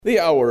The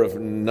hour of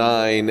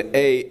 9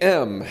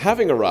 a.m.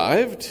 having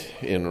arrived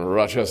in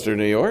Rochester,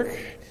 New York,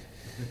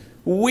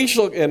 we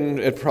shall,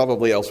 and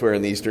probably elsewhere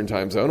in the Eastern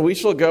Time Zone, we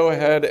shall go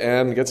ahead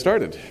and get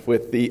started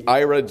with the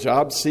IHRA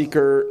Job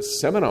Seeker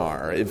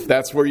Seminar. If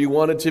that's where you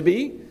wanted to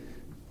be,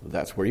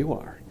 that's where you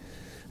are.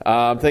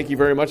 Thank you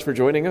very much for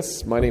joining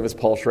us. My name is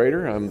Paul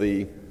Schrader. I'm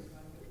the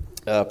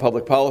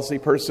public policy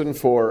person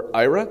for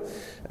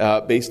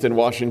IHRA, based in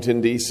Washington,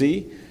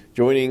 D.C.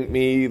 Joining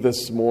me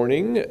this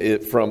morning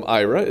from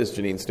IHRA is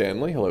Janine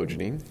Stanley. Hello,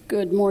 Janine.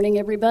 Good morning,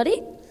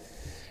 everybody.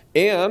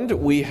 And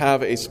we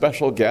have a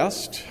special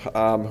guest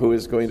who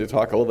is going to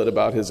talk a little bit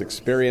about his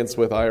experience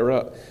with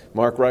IHRA.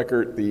 Mark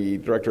Reichert, the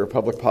Director of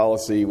Public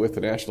Policy with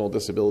the National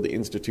Disability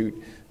Institute,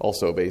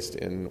 also based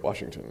in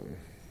Washington,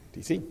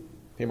 D.C.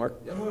 Hey,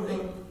 Mark.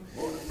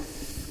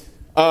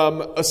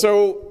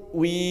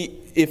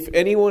 If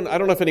anyone, I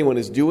don't know if anyone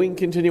is doing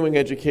continuing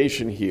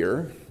education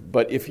here,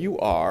 but if you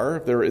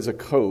are, there is a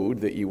code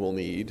that you will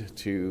need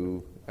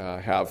to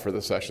have for the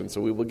session.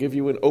 So we will give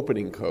you an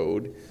opening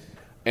code,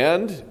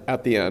 and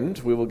at the end,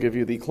 we will give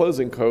you the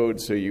closing code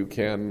so you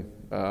can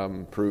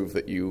prove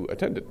that you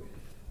attended.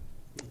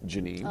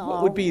 Janine,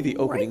 what would be the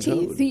opening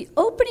code? The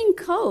opening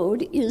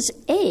code is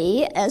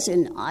A, as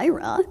in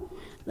IHRA.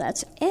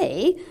 That's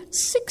A,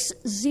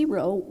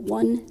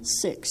 6016.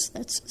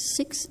 That's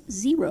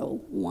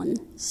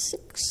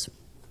 6016.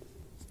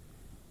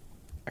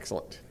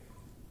 Excellent.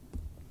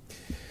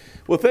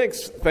 Well,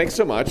 thanks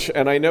so much.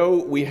 And I know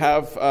we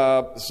have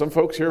some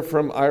folks here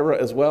from IHRA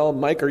as well.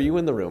 Mike, are you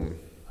in the room?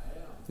 I am.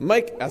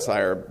 Mike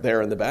Essire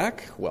there in the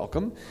back.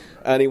 Welcome.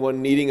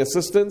 Anyone needing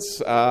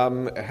assistance?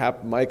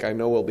 Mike, I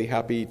know will be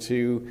happy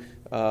to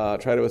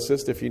try to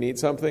assist if you need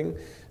something.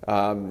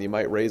 You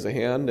might raise a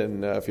hand,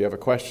 and if you have a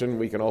question,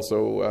 we can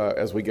also,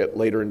 as we get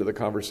later into the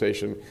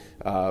conversation,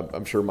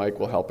 I'm sure Mike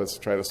will help us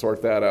try to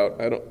sort that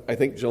out. I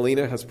think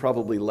Jelena has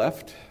probably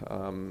left.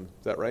 Is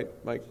that right,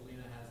 Mike?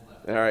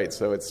 All right,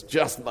 so it's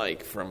just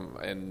Mike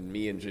and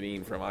me and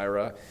Janine from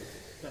IHRA.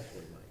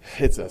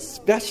 It's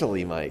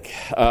especially Mike.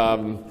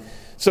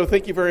 So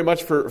thank you very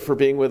much for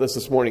being with us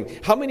this morning.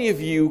 How many of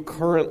you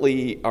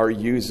currently are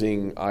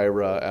using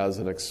IHRA as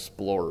an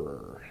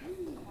explorer?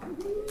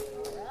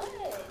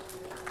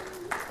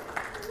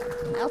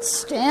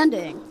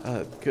 Outstanding.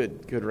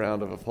 Good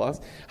round of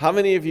applause. How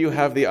many of you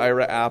have the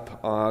IHRA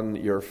app on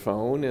your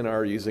phone and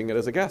are using it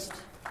as a guest?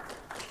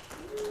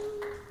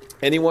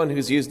 Anyone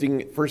who's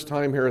using first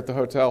time here at the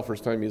hotel,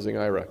 first time using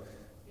IHRA?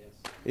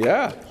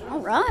 Yes. Yeah. All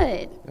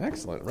right.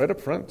 Excellent. Right up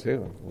front,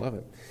 too. Love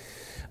it.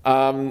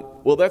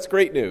 Well, that's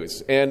great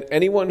news. And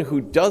anyone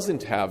who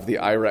doesn't have the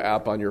IHRA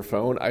app on your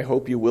phone, I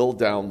hope you will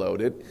download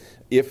it.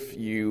 If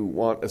you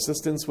want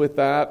assistance with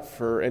that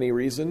for any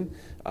reason,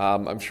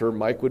 I'm sure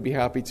Mike would be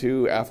happy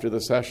to after the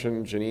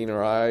session. Janine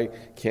or I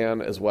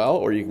can as well.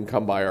 Or you can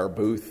come by our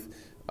booth,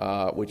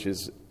 which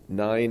is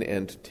 9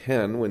 and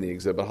 10 when the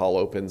exhibit hall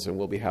opens, and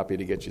we'll be happy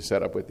to get you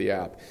set up with the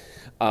app.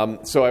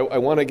 So I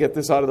want to get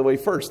this out of the way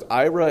first.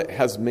 IHRA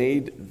has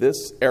made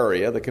this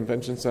area, the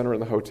convention center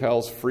and the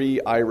hotels,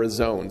 free IHRA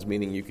zones,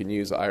 meaning you can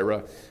use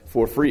IHRA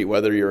for free,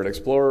 whether you're an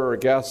explorer or a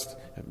guest,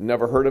 have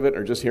never heard of it,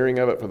 or just hearing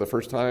of it for the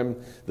first time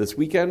this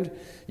weekend.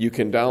 You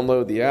can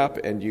download the app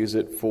and use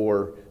it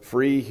for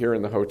free here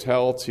in the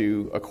hotel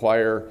to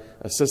acquire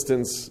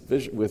assistance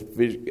with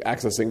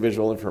accessing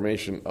visual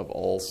information of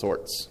all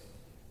sorts.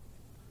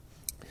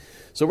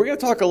 So we're going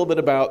to talk a little bit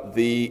about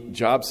the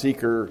job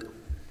seeker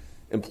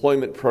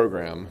employment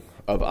program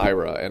of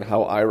IHRA and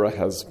how IHRA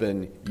has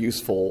been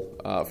useful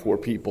for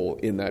people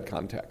in that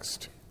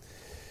context.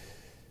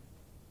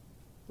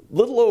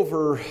 Little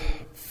over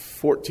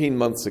 14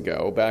 months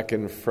ago, back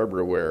in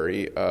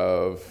February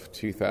of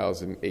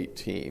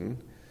 2018,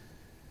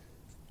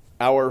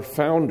 our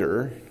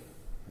founder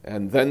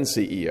and then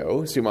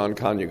CEO, Suman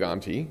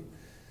Kanyaganti,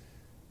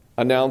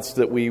 announced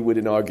that we would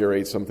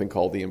inaugurate something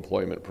called the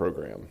employment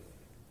program.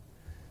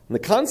 And the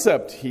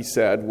concept, he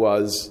said,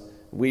 was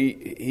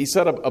he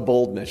set up a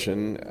bold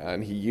mission,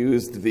 and he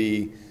used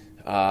the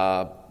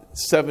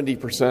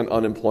 70%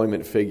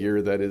 unemployment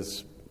figure that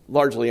is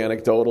largely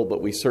anecdotal,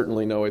 but we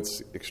certainly know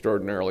it's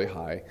extraordinarily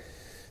high,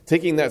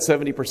 taking that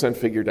 70%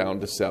 figure down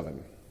to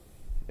 7.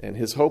 And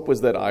his hope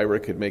was that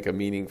IHRA could make a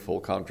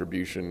meaningful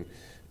contribution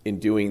in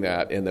doing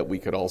that, and that we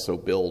could also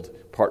build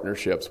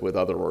partnerships with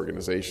other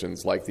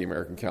organizations like the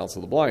American Council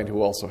of the Blind,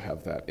 who also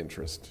have that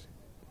interest.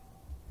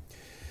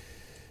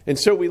 And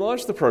so we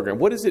launched the program.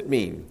 What does it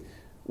mean?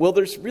 Well,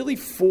 there's really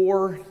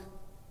 4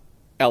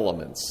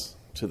 elements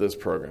to this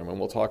program, and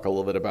we'll talk a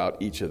little bit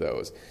about each of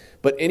those.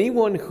 But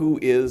anyone who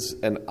is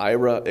an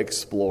IHRA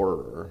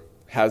explorer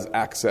has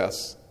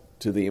access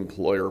to the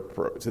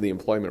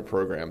employment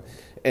program.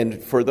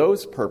 And for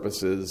those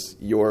purposes,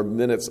 your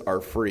minutes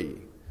are free.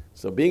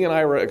 So being an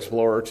IHRA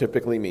explorer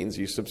typically means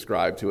you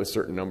subscribe to a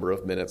certain number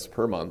of minutes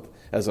per month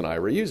as an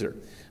IHRA user.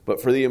 But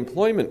for the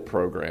employment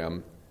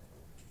program,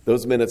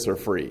 those minutes are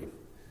free.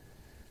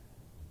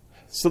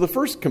 So the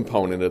first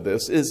component of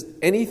this is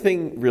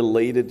anything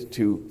related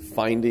to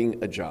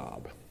finding a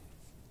job.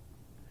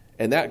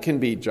 And that can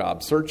be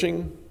job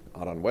searching,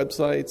 not on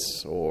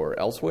websites or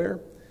elsewhere.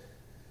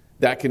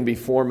 That can be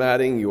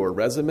formatting your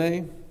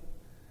resume.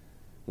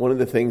 One of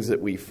the things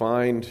that we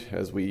find,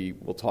 as we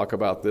will talk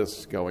about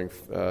this going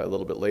a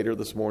little bit later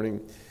this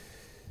morning,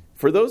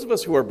 for those of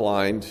us who are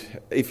blind,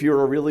 if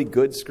you're a really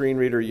good screen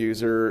reader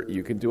user,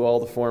 you can do all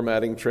the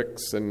formatting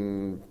tricks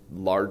and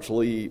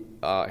largely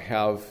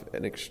have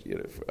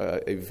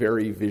a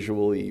very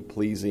visually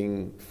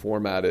pleasing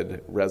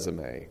formatted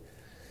resume.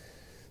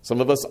 Some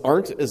of us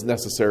aren't as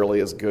necessarily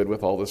as good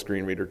with all the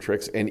screen reader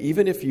tricks, and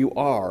even if you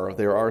are,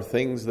 there are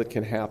things that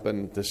can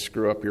happen to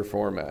screw up your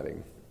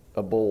formatting.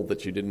 A bold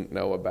that you didn't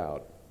know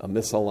about, a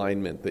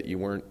misalignment that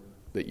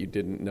you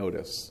didn't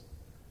notice.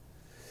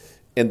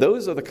 And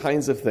those are the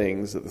kinds of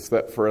things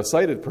that for a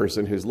sighted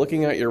person who's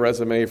looking at your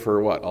resume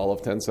for all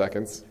of 10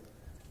 seconds,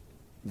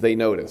 they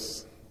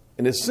notice.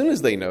 And as soon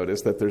as they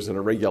notice that there's an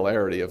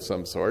irregularity of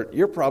some sort,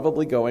 you're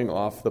probably going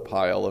off the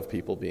pile of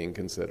people being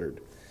considered.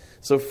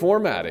 So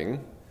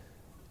formatting,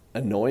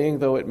 annoying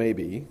though it may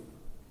be,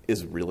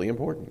 is really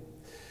important.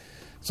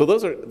 So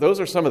those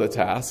are some of the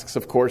tasks.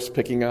 Of course,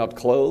 picking out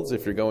clothes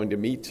if you're going to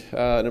meet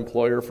an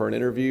employer for an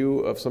interview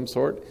of some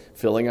sort,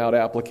 filling out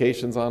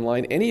applications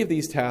online, any of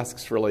these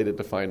tasks related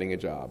to finding a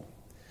job.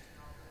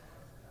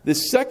 The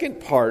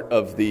second part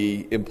of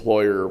the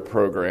employment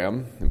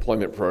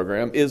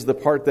program, is the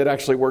part that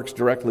actually works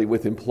directly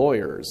with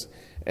employers.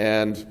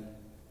 And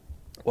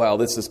while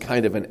this is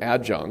kind of an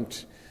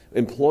adjunct,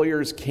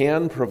 employers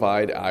can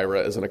provide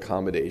Aira as an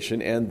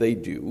accommodation, and they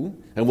do.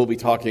 And we'll be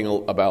talking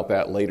about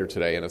that later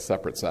today in a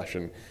separate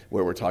session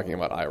where we're talking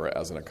about Aira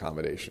as an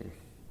accommodation.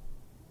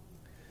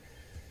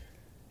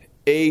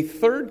 A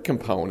third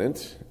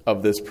component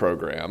of this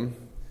program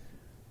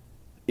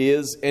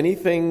is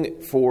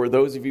anything for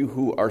those of you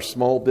who are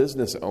small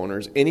business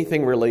owners,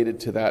 anything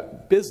related to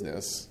that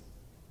business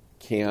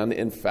can,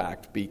 in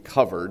fact, be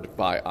covered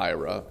by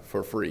Aira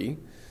for free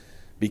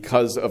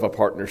because of a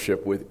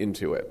partnership with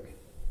Intuit.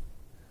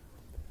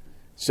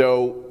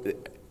 So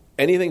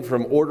anything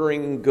from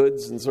ordering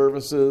goods and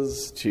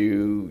services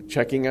to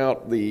checking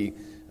out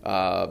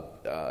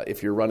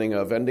if you're running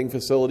a vending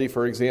facility,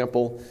 for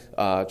example,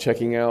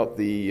 checking out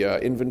the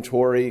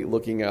inventory,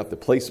 looking at the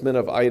placement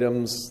of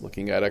items,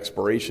 looking at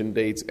expiration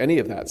dates, any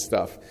of that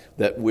stuff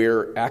that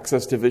where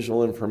access to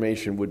visual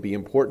information would be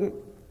important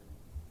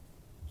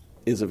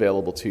is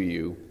available to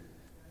you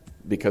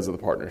because of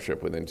the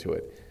partnership with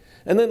Intuit.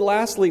 And then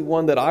lastly,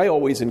 one that I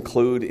always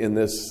include in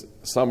this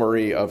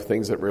summary of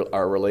things that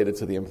are related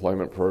to the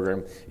employment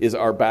program is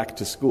our back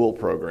to school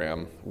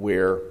program,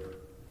 where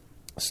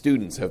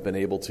students have been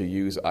able to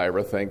use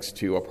Aira thanks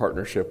to a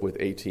partnership with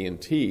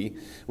AT&T.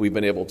 We've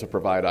been able to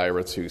provide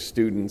Aira to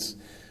students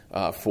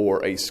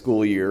for a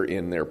school year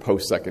in their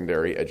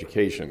post-secondary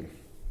education.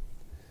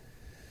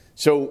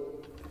 So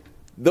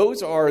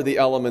those are the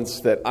elements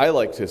that I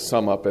like to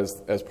sum up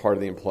as part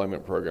of the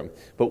employment program.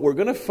 But we're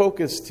going to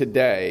focus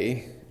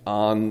today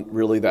on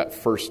really that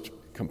first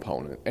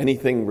component,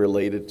 anything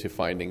related to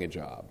finding a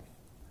job.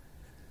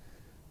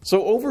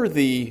 So over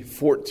the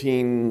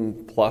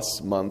 14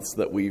 plus months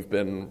that we've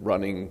been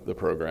running the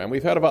program,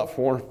 we've had about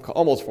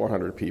almost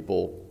 400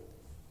 people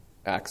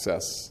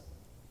access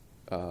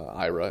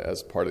Aira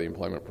as part of the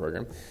employment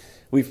program.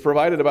 We've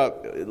provided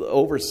about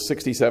over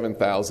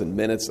 67,000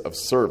 minutes of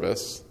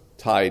service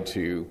tied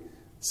to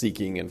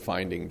seeking and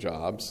finding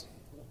jobs.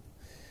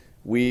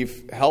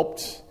 We've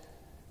helped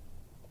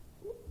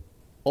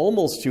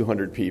almost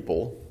 200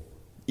 people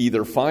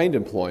either find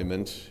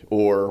employment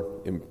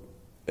or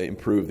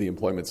improve the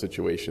employment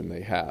situation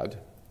they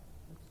had.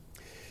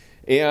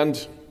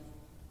 And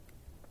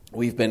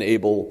we've been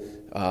able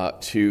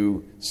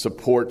to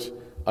support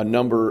a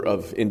number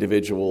of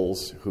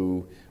individuals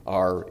who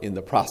are in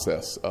the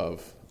process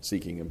of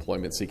seeking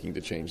employment, seeking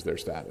to change their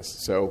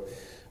status. So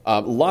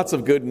lots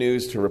of good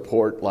news to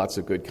report, lots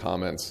of good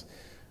comments.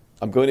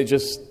 I'm going to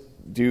just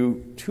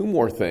do two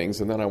more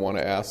things, and then I want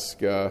to ask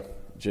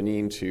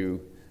Janine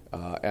to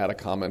add a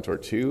comment or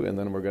two, and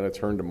then we're going to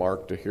turn to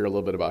Mark to hear a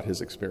little bit about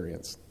his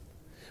experience.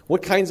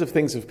 What kinds of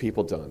things have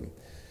people done?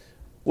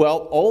 Well,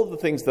 all of the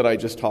things that I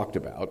just talked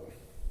about.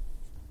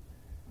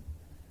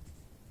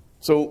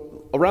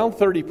 So around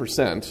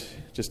 30%,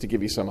 just to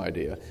give you some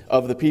idea,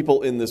 of the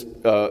people in this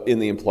in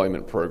the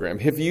employment program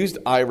have used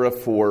Aira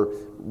for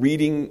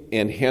reading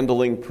and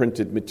handling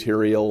printed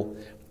material,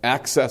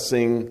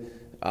 accessing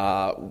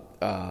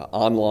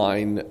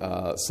online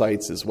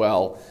sites as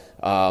well,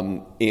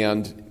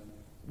 and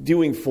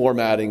doing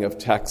formatting of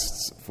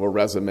texts for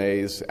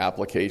resumes,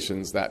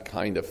 applications, that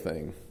kind of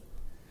thing.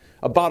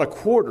 About a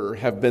quarter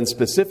have been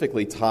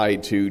specifically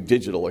tied to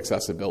digital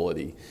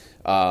accessibility,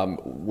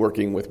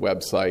 working with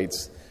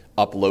websites,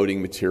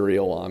 uploading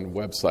material on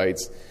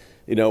websites.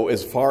 You know,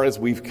 as far as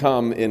we've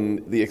come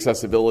in the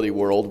accessibility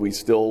world, we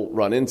still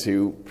run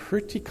into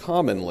pretty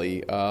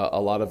commonly a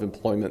lot of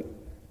employment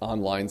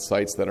online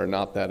sites that are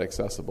not that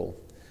accessible.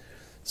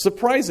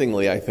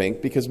 Surprisingly, I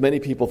think, because many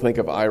people think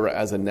of Aira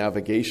as a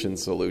navigation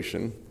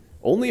solution,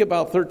 only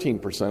about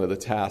 13% of the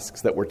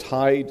tasks that were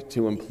tied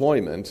to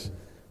employment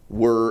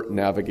were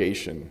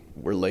navigation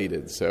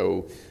related.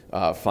 So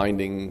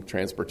finding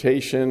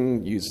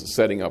transportation,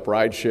 setting up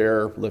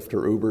rideshare, Lyft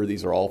or Uber,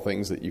 these are all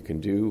things that you can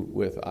do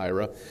with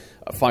Aira.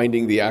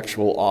 Finding the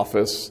actual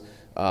office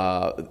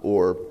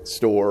or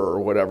store or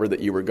whatever that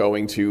you were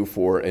going to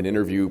for an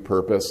interview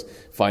purpose,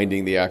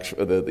 finding the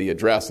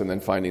address and then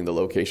finding the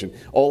location.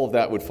 All of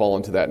that would fall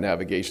into that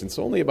navigation.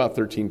 So only about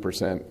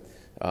 13%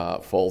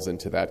 falls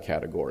into that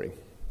category.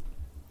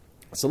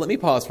 So let me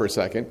pause for a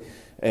second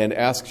and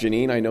ask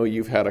Janine. I know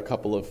you've had a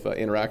couple of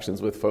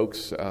interactions with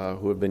folks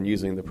who have been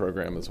using the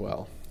program as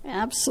well.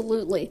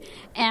 Absolutely.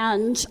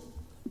 And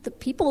the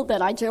people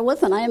that I deal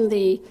with, and I am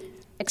the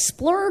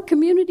Explorer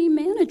Community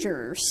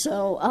Manager,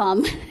 so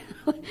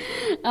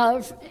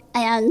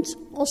and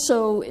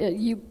also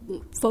you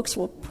folks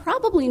will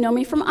probably know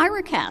me from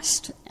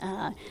IraCast,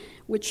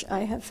 which I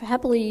have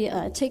happily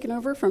taken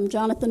over from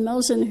Jonathan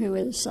Mosen, who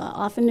is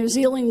off in New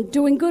Zealand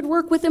doing good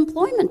work with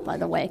employment, by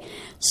the way.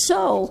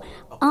 So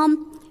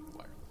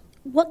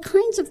what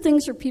kinds of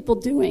things are people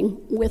doing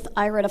with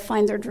Aira to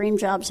find their dream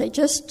jobs? I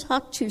just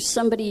talked to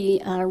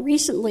somebody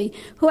recently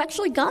who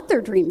actually got their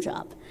dream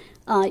job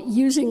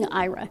using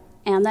Aira.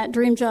 And that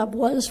dream job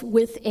was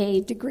with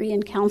a degree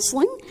in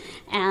counseling,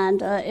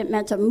 and it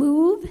meant a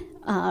move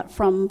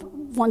from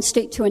one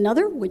state to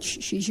another,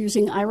 which she's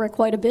using Aira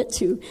quite a bit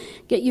to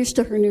get used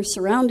to her new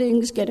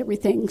surroundings, get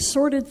everything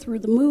sorted through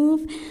the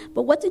move.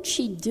 But what did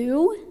she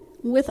do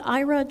with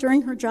Aira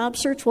during her job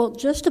search? Well,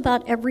 just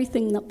about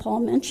everything that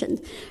Paul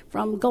mentioned,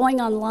 from going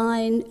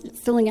online,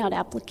 filling out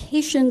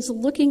applications,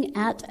 looking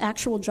at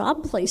actual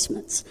job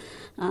placements.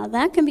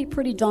 That can be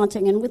pretty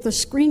daunting, and with a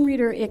screen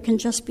reader, it can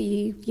just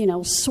be,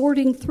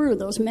 sorting through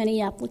those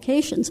many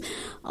applications.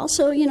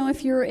 Also,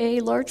 if you're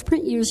a large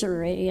print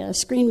user, a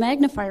screen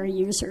magnifier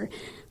user,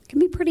 it can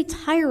be pretty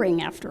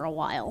tiring after a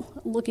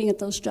while looking at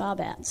those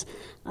job ads.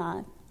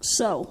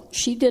 So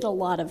she did a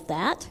lot of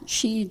that.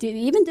 She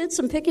even did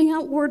some picking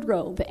out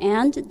wardrobe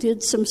and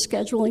did some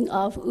scheduling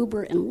of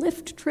Uber and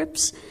Lyft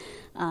trips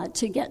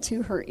to get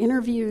to her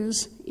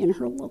interviews in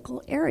her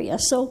local area.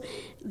 So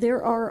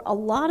there are a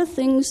lot of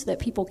things that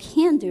people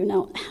can do.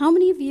 Now, how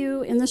many of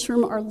you in this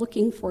room are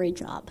looking for a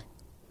job?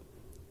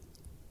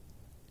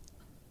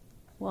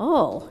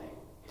 Whoa.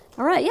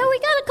 All right, yeah, we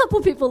got a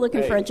couple people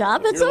looking for a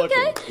job. It's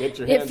okay. Get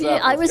your hands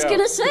up. I was going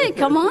to say,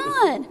 come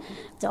on.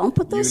 Don't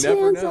put those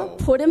hands up.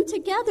 Put them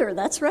together.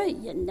 That's right.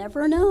 You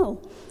never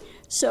know.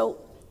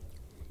 So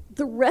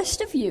the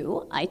rest of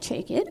you, I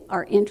take it,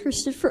 are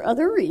interested for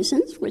other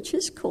reasons, which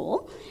is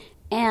cool.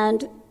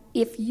 And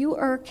if you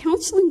are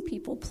counseling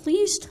people,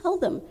 please tell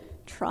them,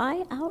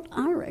 try out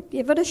Aira.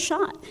 Give it a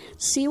shot.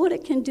 See what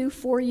it can do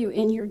for you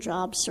in your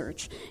job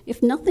search.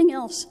 If nothing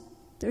else,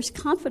 there's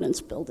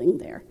confidence building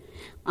there.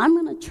 I'm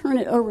going to turn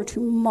it over to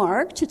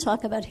Mark to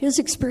talk about his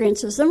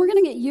experiences. Then we're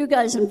going to get you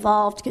guys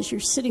involved because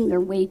you're sitting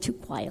there way too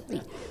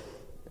quietly.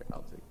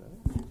 I'll take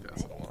that.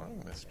 Pass it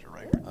along, Mr.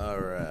 Riker. All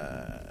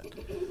right.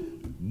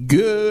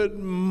 Good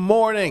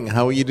morning.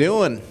 How are you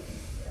doing?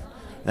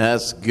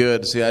 That's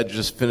good. See, I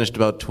just finished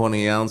about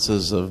 20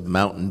 ounces of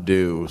Mountain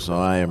Dew, so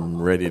I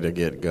am ready to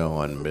get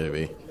going,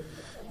 baby.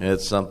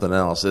 It's something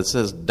else. It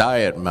says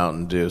Diet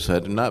Mountain Dew, so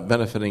I'm not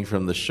benefiting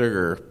from the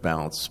sugar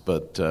bounce,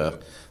 but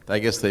I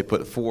guess they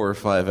put 4 or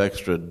 5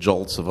 extra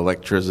jolts of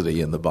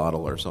electricity in the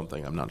bottle or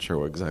something. I'm not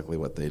sure exactly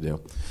what they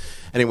do.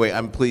 Anyway,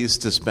 I'm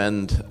pleased to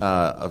spend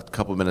a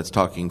couple minutes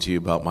talking to you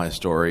about my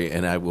story,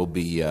 and I will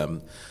be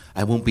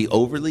I won't be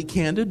overly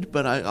candid,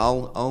 but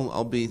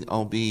I'll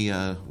be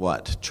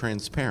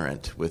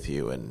transparent with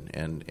you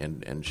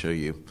and show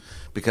you.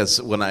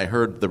 Because when I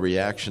heard the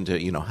reaction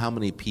to, how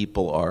many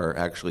people are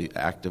actually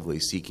actively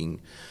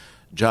seeking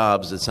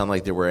jobs, it sounded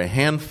like there were a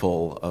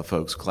handful of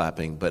folks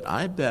clapping, but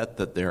I bet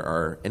that there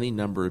are any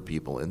number of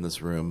people in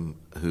this room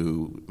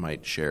who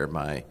might share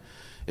my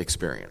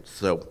experience.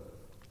 So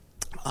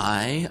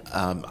I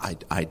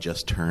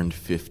just turned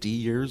 50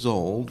 years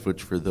old,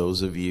 which for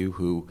those of you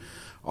who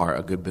are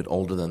a good bit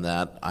older than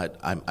that,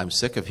 I'm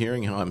sick of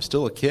hearing how I'm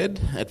still a kid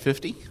at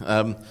 50.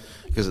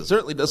 Because it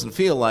certainly doesn't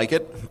feel like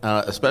it,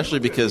 especially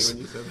because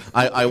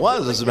I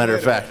was, as a matter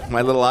of fact.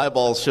 My little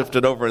eyeballs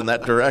shifted over in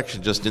that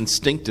direction just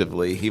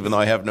instinctively, even though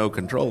I have no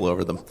control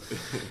over them.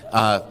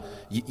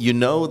 You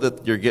know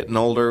that you're getting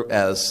older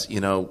as, you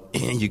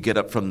get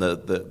up from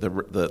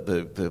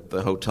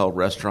the hotel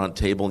restaurant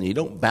table and you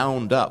don't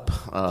bound up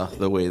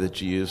the way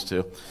that you used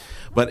to.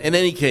 But in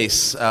any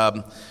case,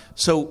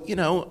 so,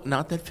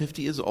 not that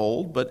 50 is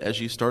old, but as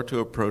you start to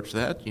approach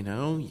that,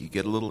 you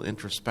get a little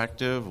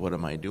introspective. What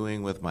am I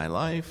doing with my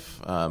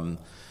life?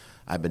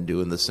 I've been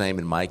doing the same.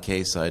 In my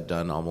case, I'd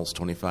done almost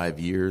 25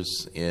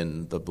 years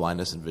in the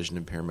blindness and vision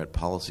impairment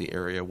policy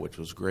area, which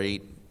was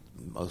great.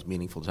 Most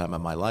meaningful time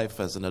of my life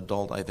as an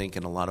adult, I think,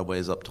 in a lot of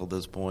ways up till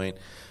this point.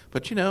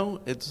 But,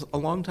 it's a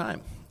long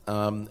time.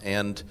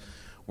 And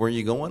where are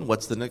you going?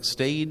 What's the next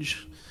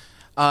stage?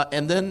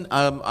 And then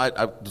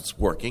I was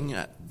working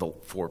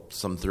for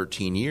some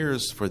 13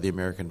 years for the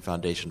American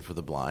Foundation for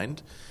the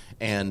Blind,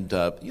 and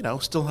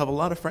still have a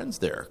lot of friends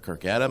there.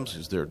 Kirk Adams,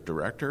 who's their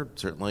director,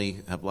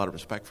 certainly have a lot of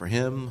respect for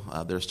him.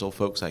 There's still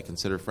folks I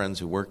consider friends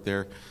who work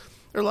there.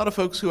 There are a lot of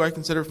folks who I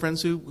consider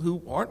friends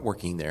who aren't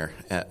working there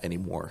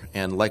anymore.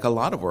 And like a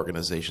lot of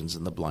organizations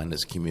in the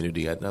blindness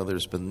community, I know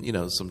there's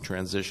been some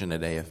transition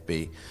at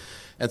AFB.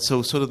 And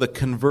so sort of the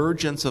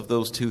convergence of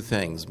those two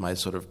things, my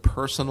sort of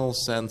personal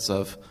sense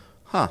of,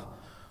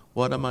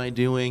 what am I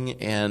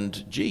doing?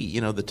 And gee,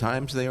 the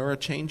times they are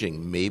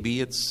changing. Maybe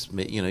it's,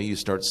 you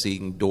start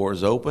seeing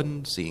doors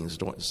open, seeing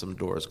some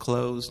doors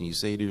close, and you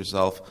say to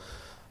yourself,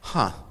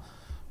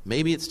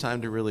 maybe it's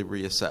time to really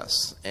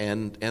reassess.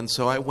 And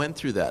so I went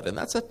through that, and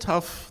that's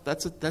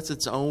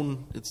its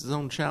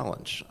own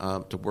challenge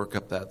to work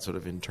up that sort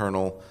of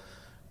internal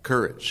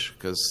courage,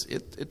 because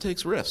it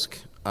takes risk.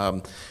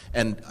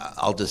 And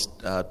I'll just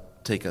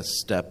take a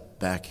step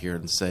back here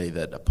and say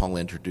that Paul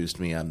introduced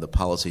me. I'm the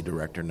policy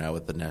director now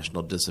at the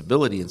National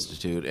Disability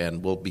Institute,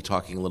 and we'll be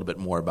talking a little bit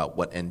more about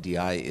what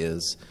NDI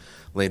is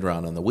later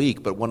on in the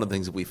week. But one of the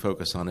things that we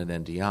focus on at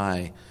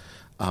NDI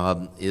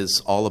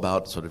is all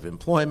about sort of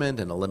employment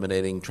and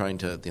eliminating, trying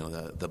to,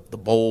 the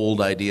bold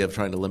idea of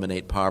trying to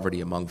eliminate poverty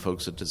among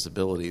folks with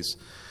disabilities.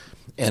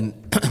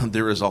 And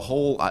there's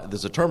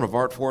a term of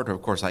art for it.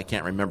 Of course, I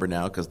can't remember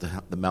now because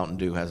the Mountain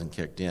Dew hasn't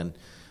kicked in.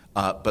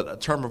 But a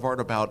term of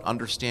art about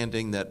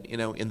understanding that,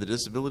 in the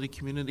disability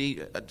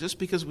community, just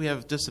because we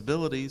have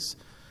disabilities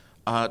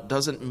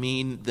doesn't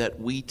mean that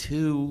we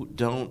too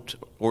don't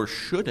or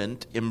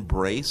shouldn't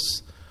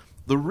embrace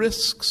the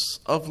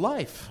risks of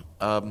life.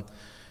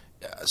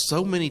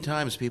 So many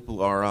times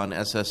people are on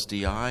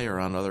SSDI or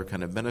on other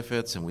kind of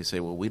benefits, and we say,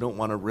 well, we don't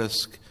want to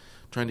risk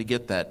trying to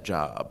get that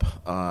job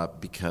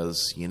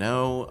because,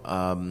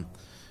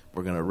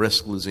 we're going to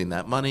risk losing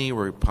that money.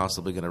 We're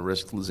possibly going to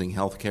risk losing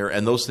health care.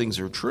 And those things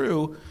are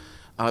true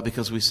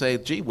because we say,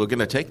 gee, we're going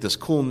to take this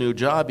cool new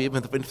job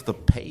even if the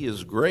pay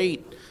is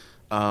great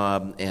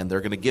and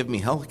they're going to give me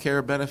health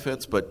care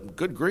benefits. But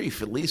good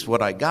grief, at least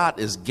what I got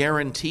is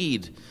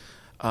guaranteed.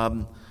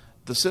 The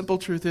simple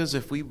truth is,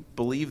 if we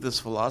believe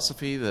this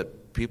philosophy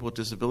that people with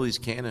disabilities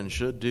can and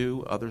should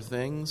do other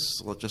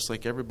things, just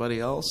like everybody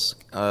else,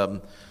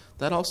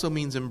 that also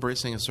means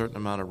embracing a certain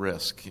amount of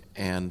risk.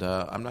 And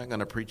I'm not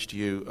going to preach to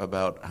you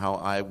about how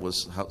I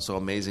was so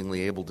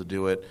amazingly able to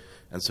do it,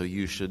 and so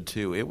you should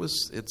too. It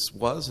was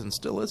and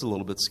still is a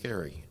little bit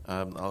scary.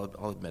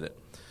 I'll admit it.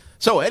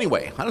 So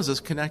anyway, how does this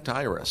connect to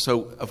IRA?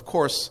 So, of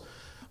course,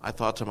 I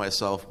thought to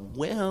myself,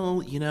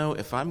 well,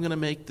 if I'm going to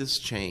make this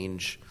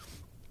change,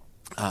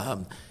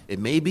 it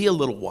may be a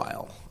little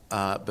while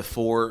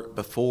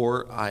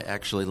before I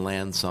actually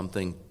land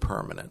something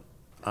permanent.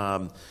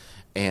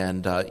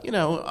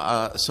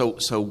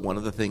 So one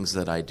of the things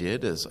that I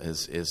did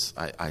is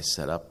I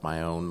set up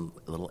my own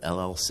little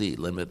LLC,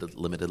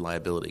 limited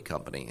liability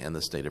company in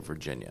the state of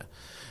Virginia.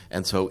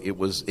 And so it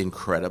was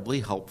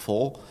incredibly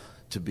helpful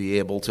to be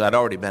able to, I'd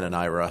already been an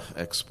IRA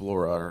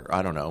explorer,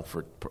 I don't know,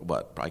 for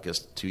I guess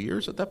 2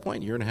 years at that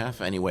point, year and a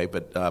half anyway,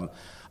 but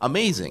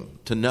amazing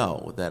to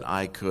know that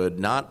I could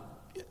not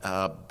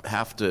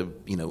have to,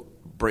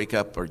 break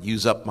up or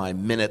use up my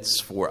minutes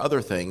for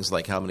other things,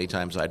 like how many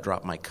times I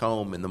drop my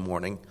comb in the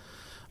morning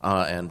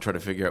and try to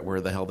figure out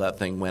where the hell that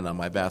thing went on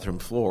my bathroom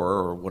floor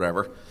or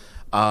whatever.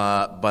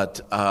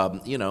 But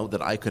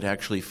that I could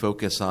actually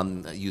focus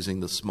on using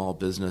the small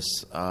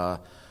business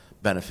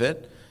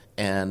benefit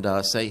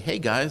and say, hey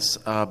guys,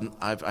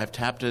 I've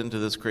tapped into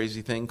this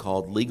crazy thing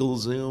called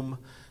LegalZoom.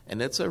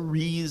 And it's a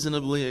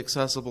reasonably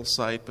accessible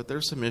site, but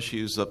there's some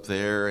issues up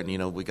there.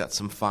 And, we got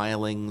some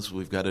filings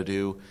we've got to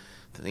do.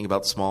 The thing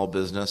about small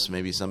business,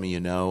 maybe some of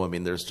you know,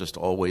 there's just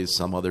always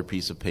some other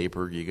piece of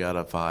paper you got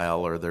to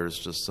file, or there's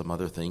just some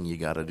other thing you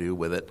got to do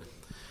with it.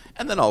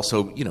 And then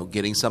also,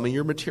 getting some of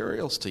your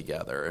materials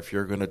together. If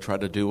you're going to try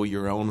to do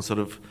your own sort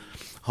of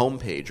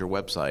homepage or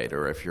website,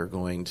 or if you're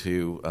going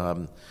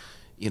to,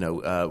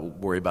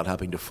 worry about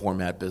having to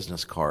format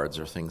business cards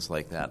or things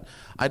like that.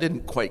 I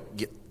didn't quite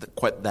get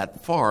quite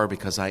that far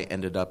because I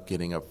ended up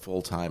getting a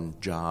full-time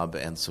job,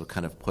 and so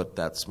kind of put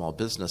that small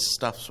business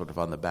stuff sort of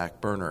on the back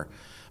burner.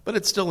 But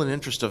it's still an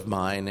interest of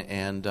mine,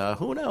 and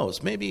who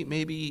knows?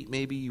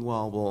 Maybe you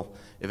all will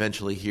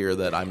eventually hear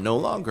that I'm no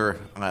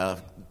longer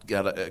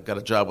got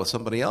a job with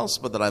somebody else,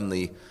 but that I'm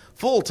the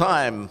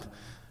full-time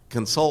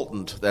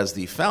consultant as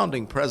the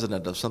founding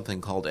president of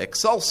something called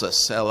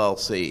Excelsis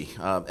LLC.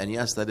 And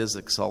yes, that is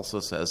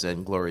Excelsis, as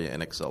in Gloria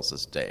in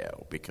Excelsis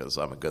Deo, because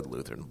I'm a good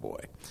Lutheran boy.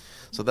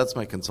 So that's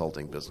my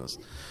consulting business.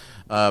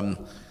 And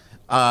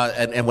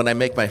when I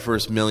make my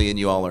first $1 million,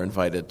 you all are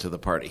invited to the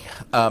party.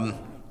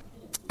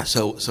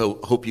 So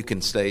hope you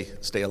can stay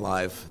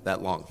alive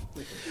that long.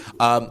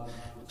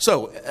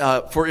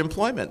 For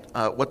employment,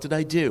 what did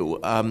I do?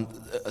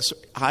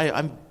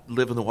 I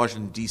live in the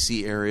Washington,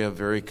 D.C. area,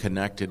 very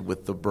connected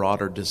with the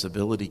broader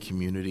disability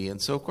community.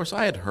 And so, of course,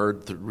 I had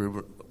heard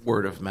through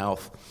word of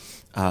mouth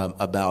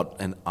about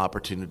an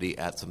opportunity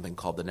at something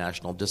called the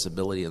National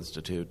Disability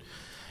Institute.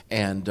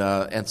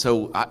 And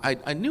so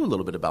I knew a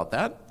little bit about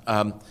that.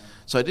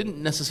 So I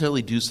didn't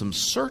necessarily do some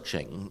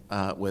searching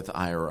with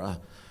IRA.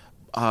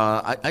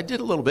 I did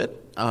a little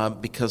bit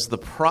because the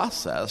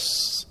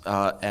process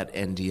at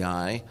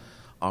NDI,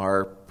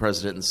 our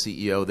president and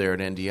CEO there at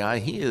NDI,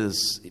 he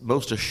is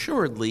most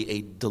assuredly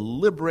a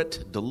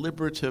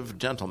deliberative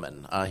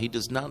gentleman. He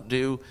does not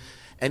do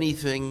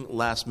anything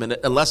last minute,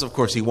 unless, of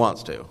course, he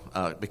wants to,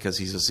 because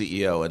he's a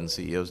CEO and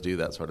CEOs do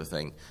that sort of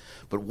thing.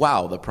 But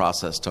wow, the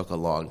process took a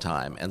long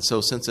time. And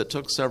so since it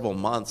took several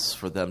months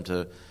for them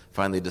to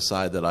finally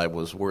decide that I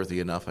was worthy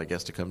enough, I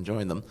guess, to come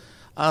join them,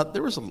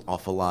 there was an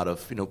awful lot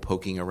of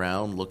poking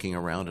around, looking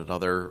around at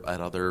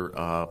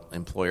other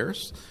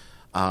employers,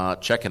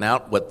 checking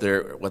out what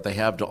they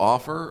have to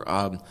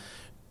offer,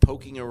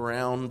 poking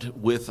around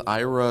with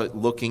IRA,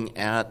 looking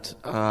at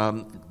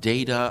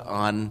data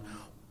on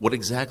what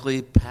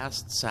exactly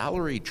past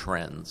salary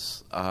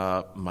trends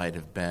might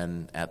have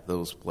been at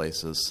those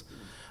places,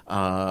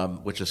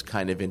 which is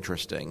kind of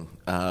interesting.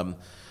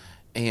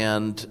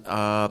 And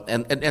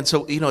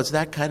so it's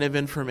that kind of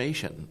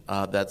information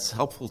that's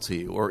helpful to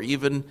you, or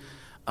even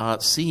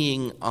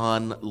seeing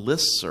on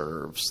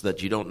listservs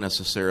that you don't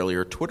necessarily,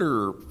 or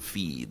Twitter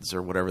feeds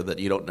or whatever that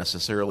you don't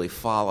necessarily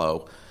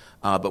follow,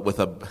 but with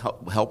the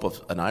help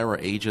of an IRA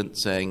agent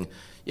saying,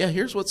 yeah,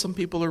 here's what some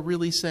people are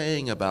really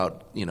saying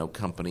about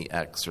company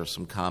X, or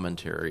some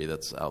commentary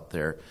that's out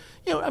there.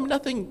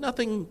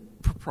 Nothing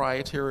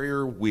proprietary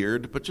or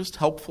weird, but just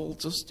helpful,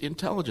 just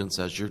intelligence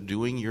as you're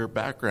doing your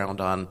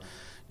background on,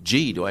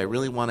 gee, do I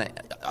really want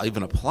to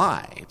even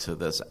apply to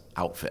this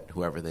outfit,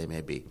 whoever they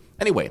may be?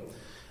 Anyway,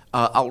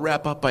 I'll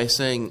wrap up by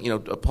saying,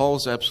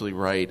 Paul's absolutely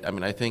right. I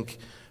mean, I think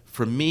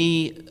for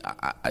me,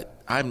 I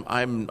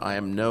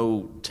am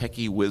no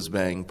techie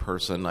whiz-bang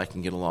person. I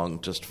can get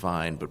along just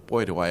fine, but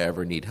boy, do I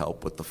ever need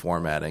help with the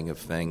formatting of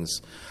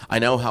things. I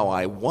know how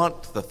I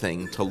want the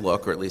thing to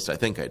look, or at least I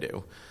think I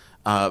do.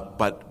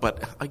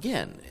 But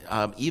again,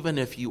 even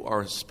if you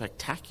are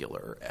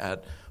spectacular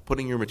at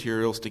putting your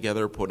materials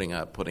together, putting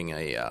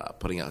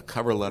a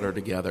cover letter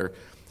together,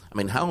 I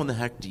mean, how in the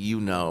heck do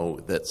you know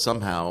that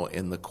somehow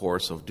in the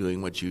course of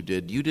doing what you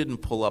did, you didn't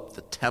pull up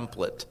the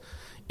template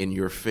in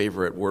your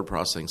favorite word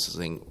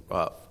processing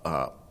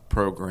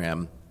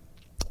program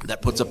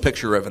that puts a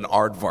picture of an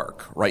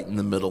aardvark right in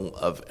the middle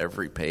of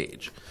every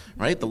page,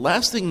 right? The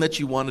last thing that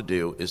you want to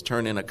do is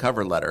turn in a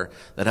cover letter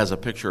that has a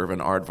picture of an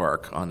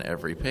aardvark on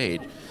every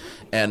page.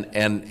 And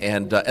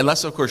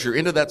unless, of course, you're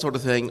into that sort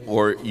of thing,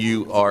 or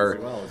you are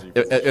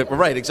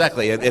right,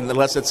 exactly. And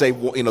unless it's the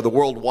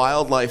World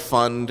Wildlife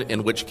Fund,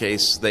 in which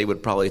case they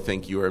would probably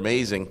think you are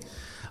amazing.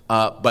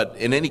 But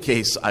in any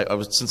case,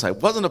 since I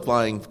wasn't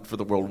applying for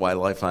the World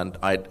Wildlife Fund,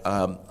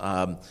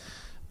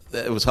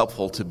 it was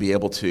helpful to be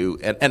able to,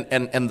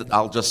 and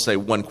I'll just say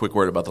one quick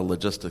word about the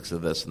logistics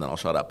of this, and then I'll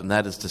shut up. And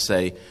that is to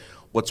say,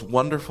 what's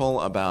wonderful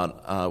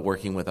about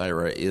working with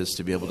IRA is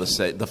to be able to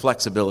say the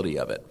flexibility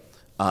of it.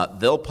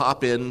 They'll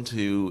pop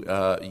into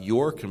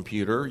your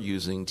computer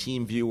using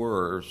TeamViewer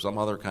or some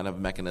other kind of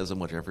mechanism,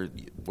 whichever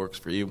works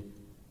for you,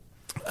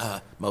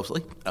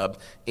 mostly,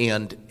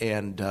 and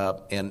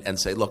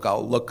say, look,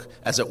 I'll look,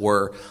 as it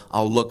were,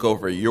 I'll look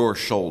over your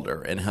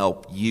shoulder and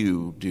help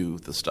you do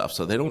the stuff.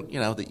 So they don't,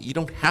 you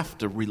don't have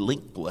to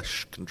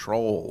relinquish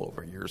control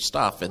over your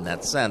stuff in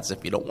that sense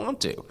if you don't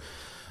want to.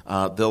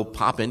 They'll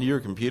pop into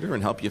your computer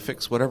and help you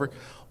fix whatever.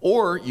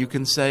 Or you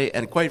can say,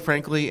 and quite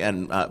frankly,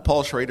 and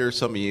Paul Schrader,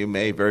 some of you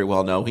may very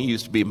well know, he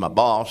used to be my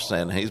boss,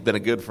 and he's been a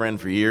good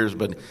friend for years,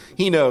 but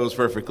he knows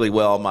perfectly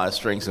well my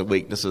strengths and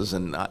weaknesses.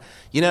 And,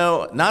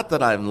 not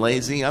that I'm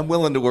lazy, I'm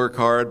willing to work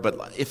hard,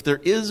 but if there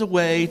is a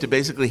way to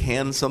basically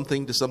hand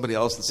something to somebody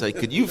else and say,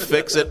 could you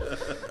fix it,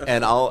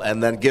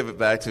 and then give it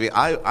back to me,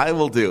 I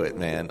will do it,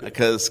 man.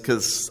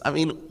 Because I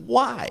mean,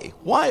 why?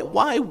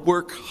 Why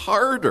work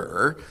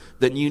harder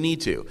than you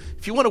need to?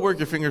 If you want to work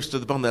your fingers to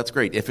the bone, that's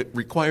great. If it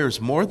requires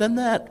more than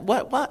that,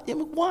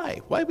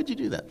 why? Why would you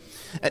do that?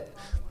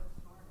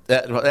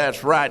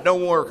 That's right.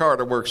 Don't work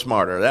harder, work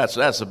smarter.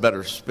 That's a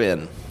better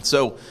spin.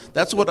 So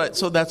that's what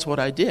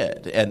I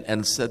did,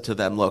 and said to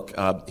them, look,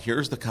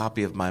 here's the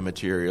copy of my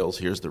materials.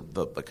 Here's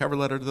the cover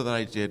letter that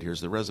I did.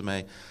 Here's the resume.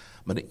 I'm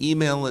going to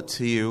email it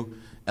to you.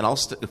 And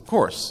of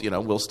course,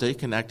 we'll stay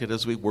connected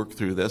as we work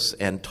through this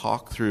and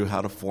talk through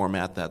how to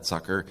format that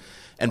sucker.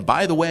 And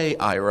by the way,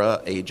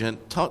 IRA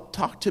agent,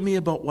 talk to me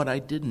about what I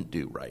didn't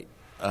do right.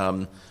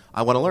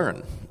 I want to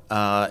learn.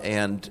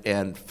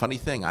 And funny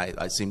thing,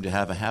 I seem to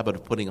have a habit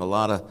of putting a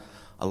lot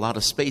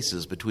of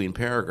spaces between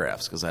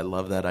paragraphs, because I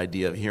love that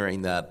idea of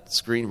hearing that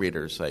screen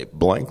reader say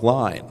blank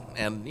line,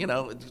 and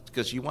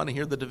because you want to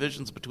hear the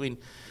divisions between,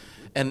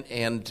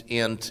 and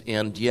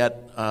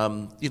yet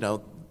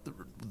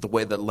the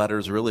way that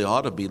letters really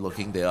ought to be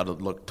looking, they ought to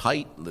look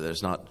tight.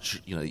 There's not,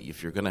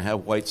 if you're going to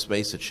have white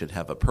space, it should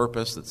have a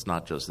purpose. It's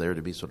not just there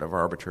to be sort of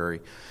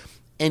arbitrary.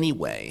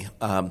 Anyway,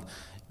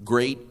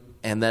 great.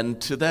 And then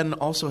to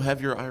also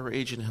have your IRA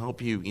agent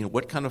help you,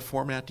 what kind of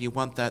format do you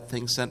want that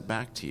thing sent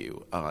back to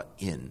you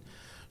in?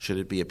 Should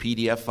it be a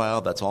PDF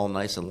file that's all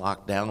nice and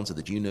locked down so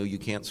that you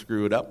can't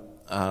screw it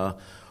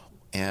up?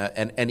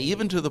 And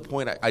even to the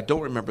point, I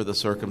don't remember the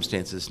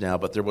circumstances now,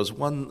 but there was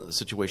one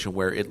situation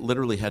where it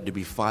literally had to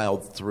be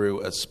filed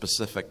through a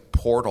specific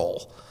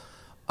portal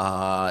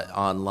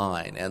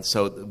online. And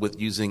so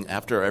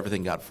after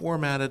everything got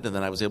formatted, and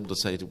then I was able to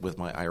say with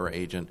my IRA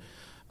agent,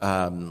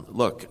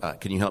 look,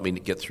 can you help me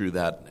get through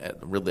that?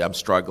 Really, I'm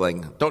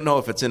struggling. Don't know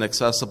if it's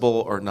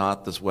inaccessible or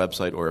not, this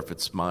website, or if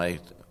it's my,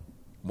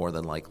 more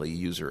than likely,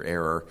 user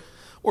error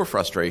or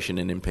frustration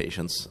and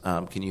impatience.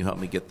 Can you help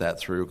me get that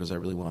through? Because I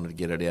really wanted to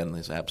get it in.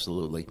 They said,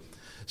 absolutely.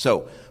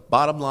 So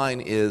bottom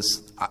line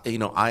is,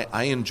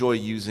 I enjoy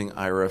using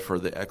IRA for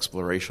the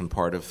exploration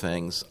part of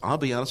things. I'll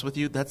be honest with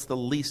you, that's the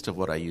least of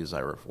what I use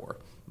IRA for.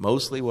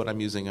 Mostly what I'm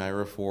using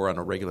IRA for on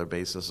a regular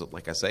basis,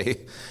 like I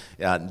say,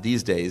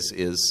 these days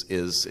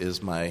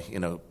is my,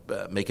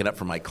 making up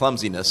for my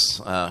clumsiness.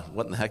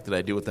 What in the heck did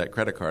I do with that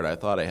credit card I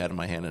thought I had in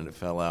my hand and it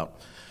fell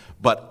out?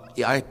 But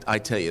I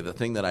tell you, the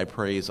thing that I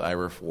praise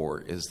IRA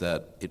for is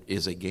that it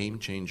is a game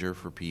changer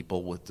for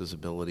people with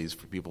disabilities,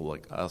 for people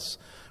like us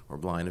or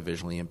blind and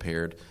visually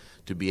impaired,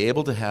 to be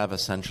able to have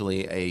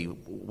essentially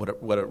what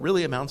it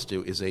really amounts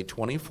to is a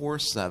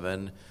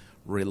 24/7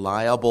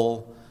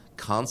 reliable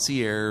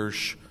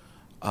concierge,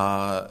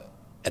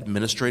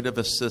 administrative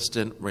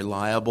assistant,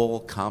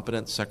 reliable,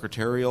 competent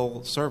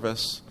secretarial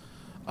service.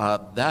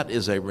 That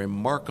is a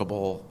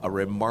remarkable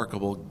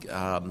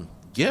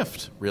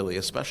gift, really,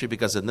 especially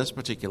because in this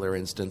particular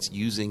instance,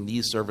 using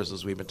these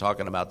services we've been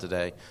talking about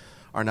today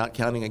are not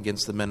counting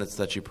against the minutes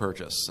that you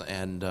purchase.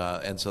 And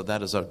so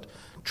that is a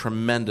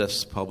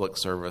tremendous public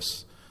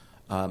service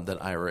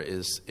that IRA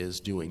is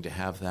doing, to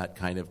have that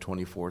kind of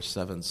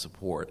 24/7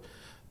 support.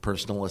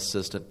 Personal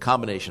assistant,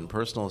 combination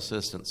personal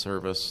assistant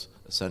service,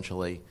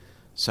 essentially,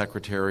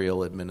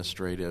 secretarial,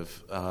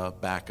 administrative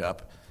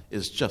backup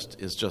is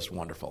just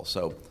wonderful.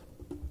 So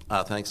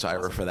thanks to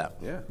IRA for that.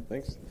 Yeah,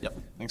 thanks. Yep.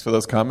 Thanks for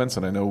those comments,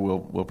 and I know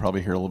we'll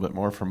probably hear a little bit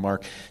more from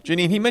Mark.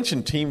 Janine, he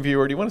mentioned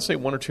TeamViewer. Do you want to say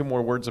one or two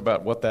more words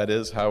about what that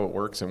is, how it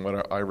works, and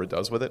what IRA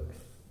does with it?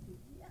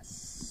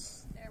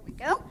 Yes, there we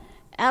go.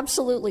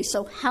 Absolutely.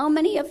 So how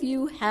many of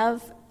you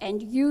have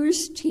and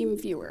use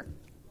TeamViewer?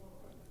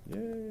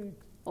 Yay.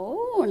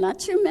 Oh, not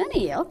too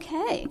many.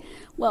 Okay.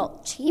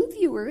 Well,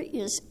 TeamViewer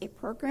is a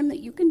program that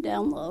you can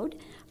download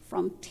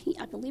from,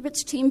 I believe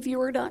it's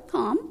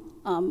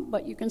teamviewer.com,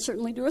 but you can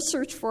certainly do a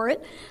search for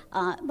it.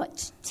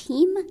 But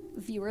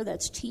TeamViewer,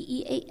 that's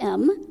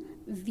TeamViewer,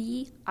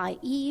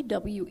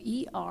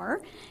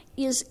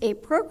 is a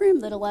program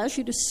that allows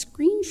you to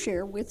screen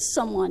share with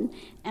someone,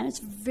 and it's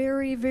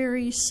very,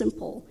 very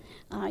simple.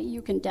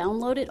 You can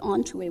download it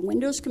onto a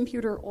Windows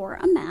computer or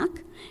a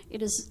Mac.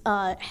 It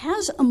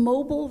has a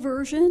mobile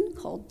version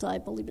called, I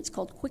believe it's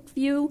called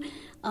QuickView.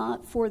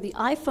 For the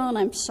iPhone,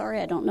 I'm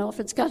sorry, I don't know if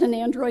it's got an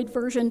Android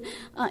version.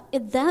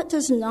 That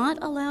does not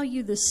allow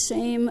you the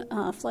same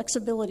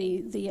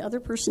flexibility. The other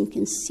person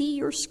can see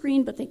your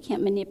screen, but they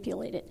can't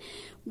manipulate it.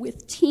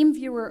 With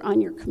TeamViewer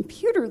on your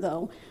computer,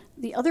 though,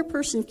 the other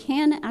person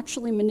can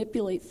actually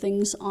manipulate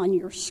things on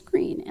your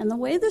screen. And the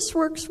way this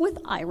works with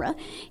IRA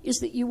is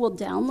that you will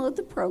download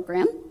the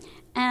program,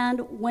 and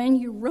when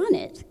you run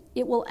it,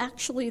 it will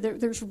actually,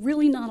 there's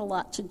really not a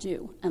lot to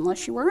do.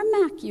 Unless you are a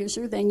Mac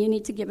user, then you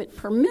need to give it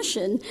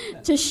permission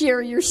to share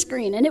your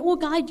screen. And it will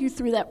guide you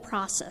through that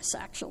process,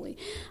 actually.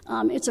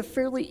 It's a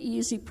fairly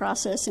easy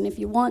process, and if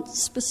you want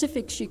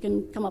specifics, you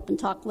can come up and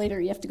talk later.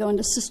 You have to go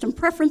into system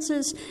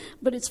preferences,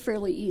 but it's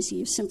fairly easy.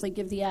 You simply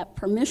give the app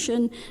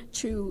permission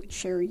to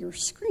share your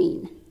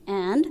screen.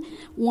 And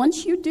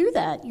once you do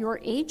that, your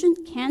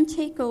agent can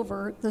take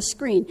over the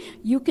screen.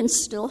 You can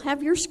still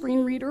have your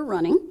screen reader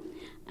running,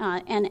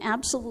 and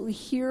absolutely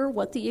hear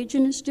what the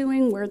agent is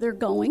doing, where they're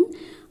going.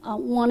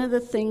 One of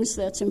the things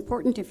that's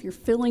important if you're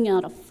filling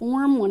out a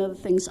form, one of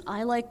the things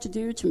I like to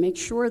do to make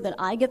sure that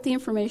I get the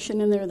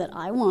information in there that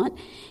I want,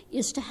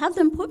 is to have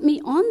them put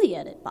me on the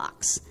edit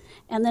box.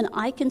 And then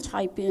I can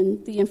type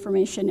in the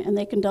information and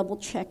they can double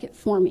check it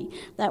for me.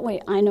 That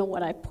way I know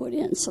what I put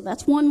in. So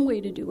that's one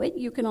way to do it.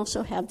 You can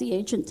also have the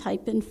agent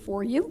type in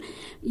for you.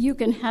 You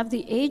can have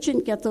the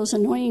agent get those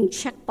annoying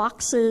check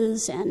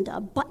boxes and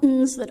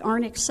buttons that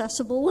aren't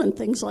accessible and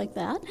things like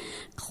that,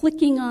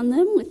 clicking on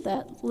them with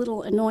that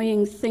little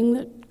annoying thing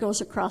that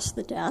goes across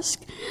the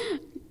desk.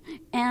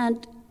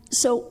 And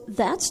so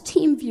that's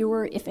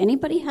TeamViewer. If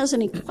anybody has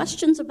any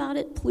questions about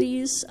it,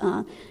 please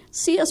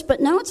see us.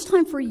 But now it's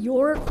time for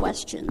your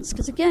questions,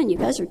 because, again, you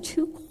guys are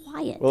too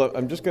quiet. Well,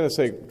 I'm just going to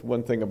say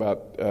one thing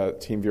about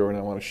TeamViewer, and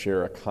I want to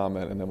share a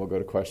comment, and then we'll go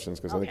to questions,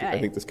 because I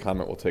think this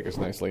comment will take us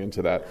nicely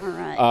into that. All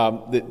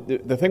right.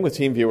 The thing with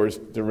TeamViewer is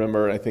to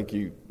remember, and I think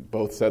you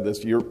both said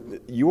this,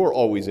 you are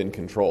always in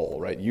control,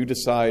 right? You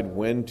decide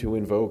when to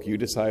invoke, you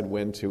decide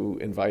when to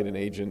invite an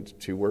agent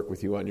to work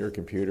with you on your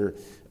computer,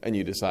 and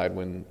you decide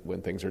when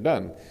things are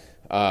done.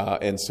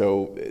 And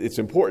so it's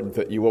important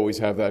that you always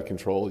have that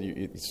control.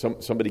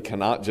 Somebody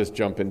cannot just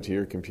jump into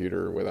your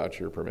computer without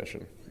your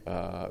permission.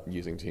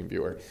 using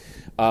TeamViewer.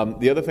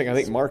 The other thing, I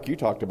think, Mark, you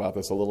talked about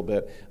this a little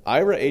bit.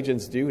 IRA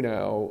agents do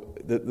now,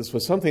 this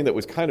was something that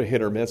was kind of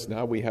hit or miss.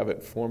 Now we have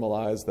it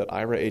formalized that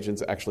IRA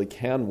agents actually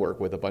can work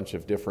with a bunch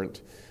of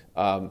different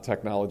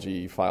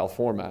technology file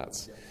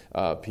formats.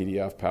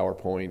 PDF,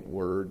 PowerPoint,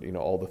 Word,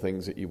 all the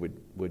things that you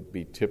would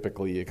be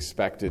typically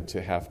expected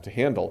to have to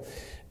handle.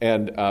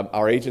 And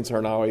our agents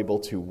are now able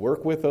to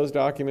work with those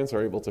documents,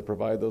 are able to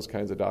provide those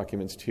kinds of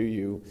documents to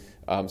you.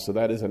 So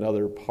that is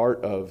another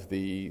part of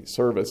the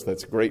service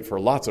that's great for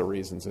lots of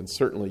reasons and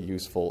certainly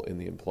useful in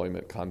the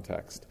employment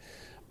context.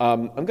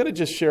 I'm going to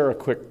just share a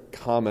quick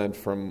comment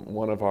from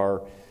one of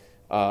our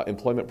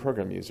employment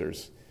program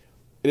users.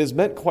 It has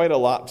meant quite a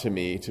lot to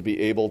me to be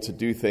able to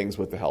do things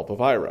with the help of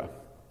IRA.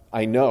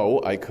 I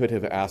know I could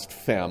have asked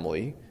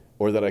family,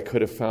 or that I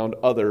could have found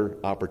other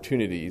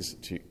opportunities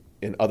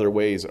in other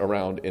ways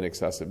around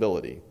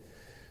inaccessibility.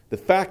 The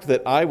fact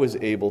that I was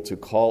able to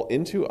call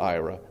into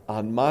IRA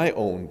on my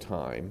own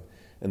time,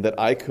 and that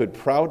I could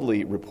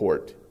proudly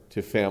report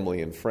to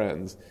family and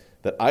friends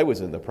that I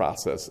was in the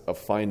process of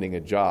finding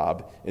a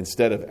job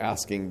instead of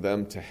asking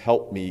them to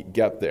help me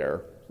get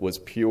there, was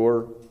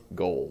pure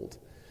gold.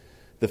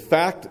 The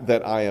fact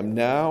that I am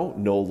now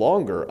no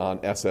longer on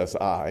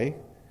SSI,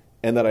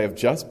 and that I have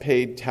just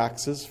paid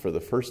taxes for the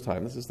first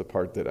time. This is the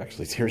part that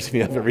actually tears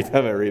me up every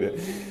time I read it.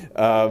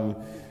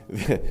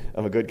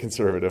 I'm a good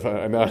conservative.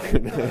 I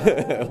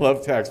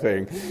love tax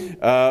paying.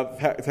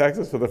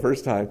 Taxes for the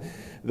first time.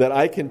 That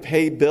I can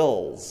pay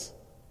bills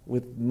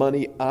with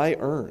money I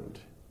earned.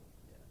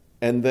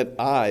 And that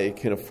I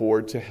can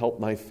afford to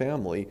help my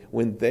family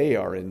when they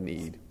are in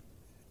need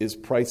is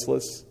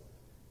priceless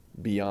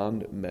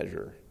beyond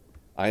measure.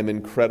 I am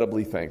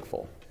incredibly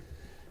thankful.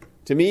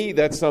 To me,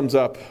 that sums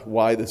up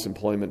why this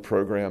employment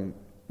program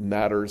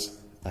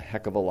matters a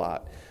heck of a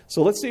lot.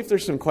 So let's see if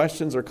there's some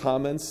questions or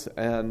comments,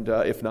 and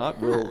if not,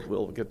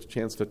 we'll get a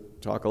chance to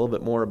talk a little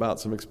bit more about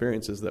some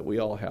experiences that we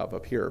all have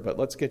up here. But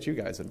let's get you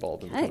guys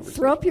involved in the conversation.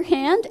 Throw up your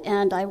hand,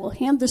 and I will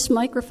hand this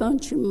microphone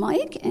to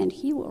Mike, and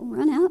he will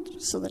run out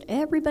so that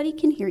everybody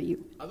can hear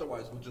you.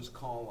 Otherwise, we'll just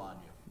call on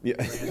you. Yeah.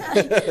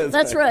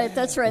 That's right.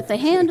 The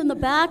hand in the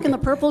back and the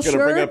purple shirt. I'm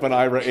going to bring up an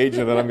IRA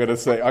agent, and I'm going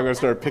to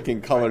start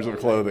picking colors of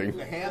clothing.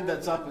 The hand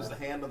that's up is the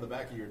hand on the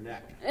back of your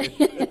neck.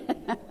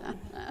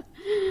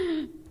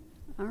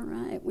 All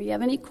right. We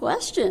have any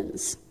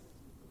questions?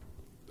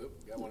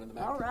 Got one in the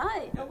back. All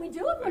right. Oh, we do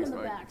have one in the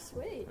back.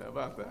 Sweet. How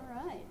about that?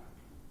 All right.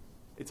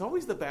 It's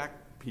always the back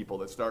people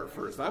that start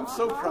first. I'm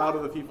so proud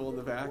of the people in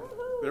the back.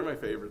 Woo-hoo. They're my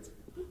favorites.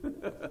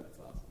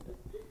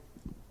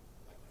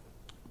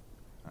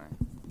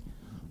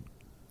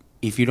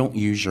 If you don't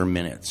use your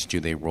minutes,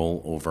 do they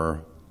roll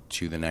over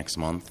to the next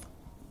month?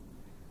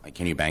 Like,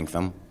 can you bank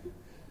them?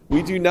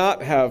 We do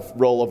not have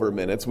rollover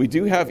minutes. We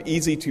do have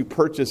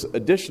easy-to-purchase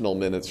additional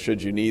minutes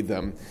should you need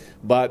them.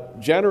 But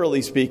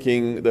generally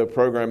speaking, the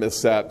program is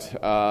set,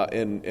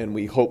 and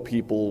we hope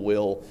people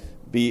will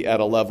be at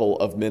a level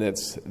of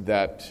minutes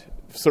that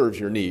serves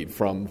your need,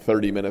 from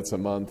 30 minutes a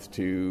month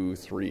to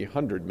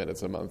 300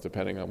 minutes a month,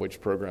 depending on which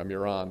program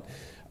you're on.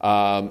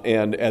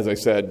 And as I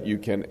said, you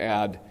can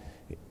add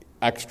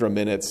extra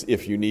minutes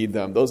if you need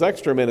them. Those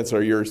extra minutes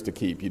are yours to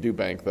keep. You do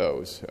bank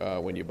those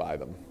when you buy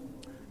them.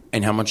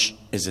 And how much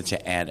is it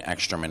to add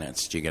extra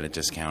minutes? Do you get a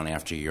discount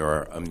after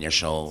your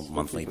initial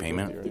monthly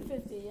payment?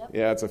 50-50, yep.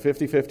 Yeah, it's a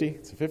 50-50.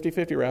 It's a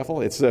 50-50 raffle.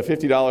 It's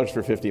 $50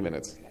 for 50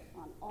 minutes.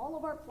 On all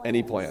of our plans.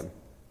 Any plan.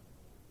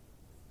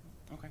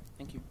 Okay,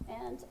 thank you.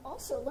 And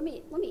also, let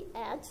me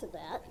add to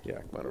that.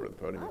 Yeah, come on over to the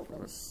podium. I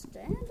will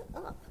stand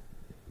up.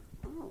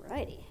 All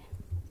righty.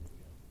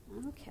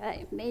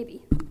 Okay,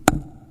 maybe.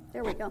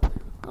 There we go.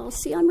 Oh,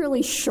 see, I'm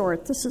really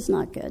short. This is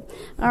not good.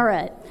 All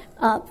right.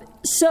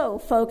 So,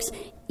 folks,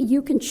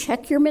 you can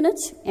check your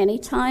minutes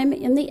anytime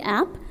in the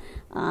app.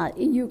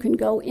 You can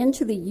go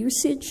into the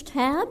usage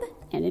tab,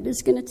 and it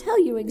is going to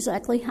tell you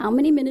exactly how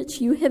many minutes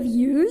you have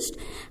used,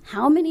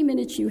 how many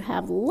minutes you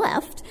have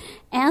left,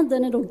 and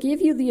then it'll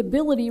give you the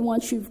ability,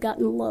 once you've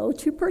gotten low,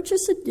 to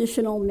purchase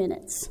additional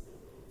minutes.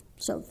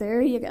 So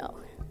there you go.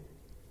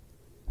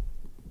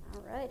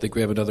 All right. I think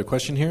we have another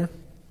question here.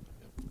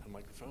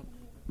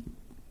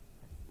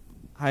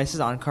 Hi, this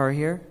is Ankar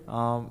here.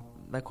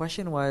 My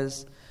question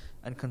was,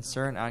 and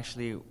concern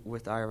actually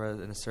with IRA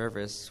and the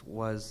service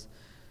was,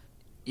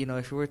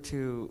 if we were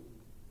to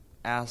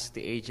ask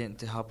the agent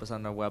to help us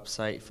on our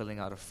website filling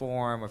out a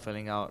form or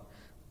filling out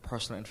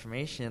personal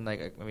information,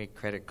 like maybe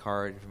credit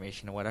card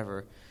information or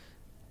whatever,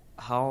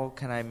 how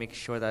can I make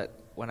sure that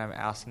when I'm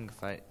asking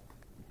for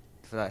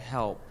that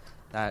help,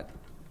 that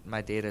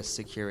my data is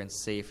secure and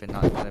safe and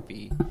not going to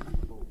be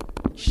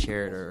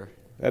shared or...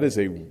 That is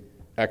a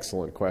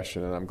excellent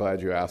question, and I'm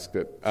glad you asked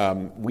it.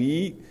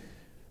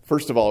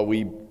 First of all,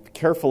 we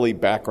carefully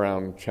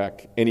background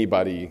check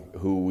anybody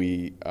who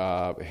we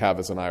have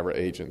as an IRA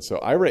agent. So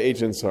IRA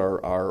agents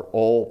are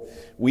all,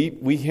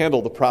 we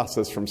handle the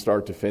process from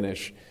start to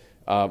finish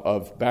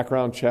of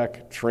background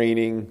check,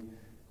 training.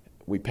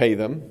 We pay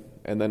them,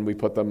 and then we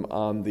put them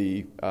on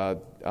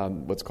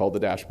on what's called the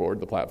dashboard,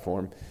 the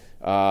platform.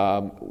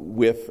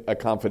 with a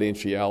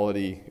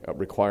confidentiality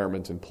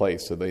requirement in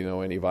place, so they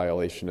know any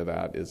violation of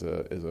that is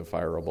a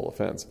fireable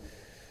offense.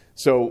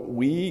 So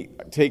we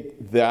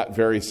take that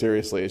very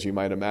seriously, as you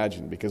might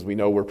imagine, because we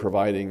know we're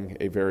providing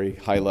a very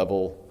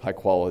high-level,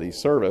 high-quality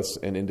service,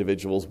 and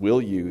individuals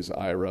will use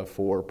Aira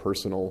for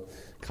personal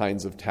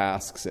kinds of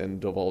tasks and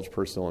divulge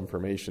personal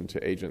information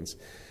to agents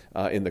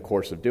in the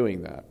course of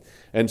doing that.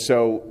 And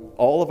so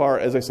all of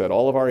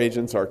our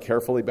agents are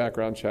carefully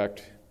background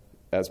checked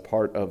as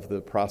part of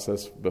the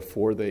process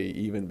before they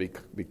even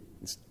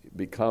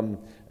become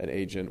an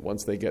agent,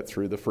 once they get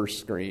through the first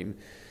screen.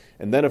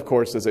 And then, of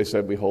course, as I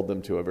said, we hold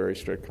them to a very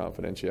strict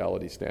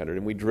confidentiality standard.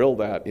 And we drill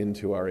that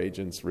into our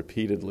agents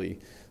repeatedly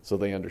so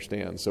they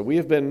understand. So we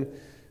have been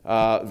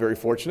very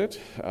fortunate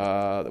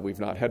that we've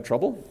not had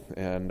trouble,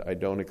 and I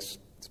don't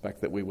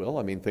expect that we will.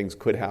 I mean, things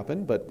could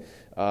happen, but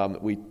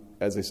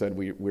as I said,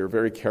 we're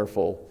very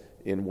careful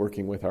in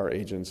working with our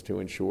agents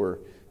to ensure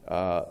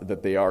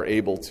that they are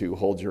able to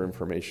hold your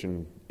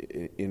information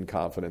in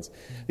confidence.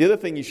 The other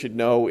thing you should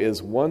know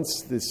is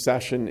once the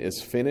session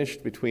is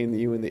finished between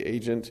you and the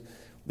agent,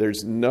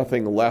 there's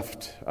nothing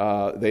left.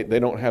 They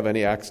don't have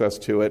any access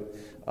to it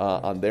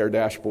on their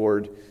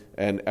dashboard,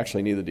 and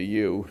actually neither do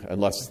you,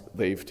 unless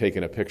they've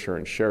taken a picture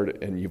and shared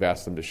it, and you've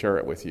asked them to share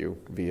it with you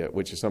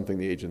which is something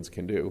the agents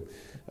can do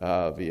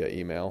via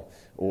email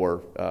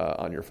or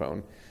on your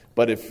phone.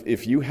 But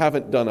if you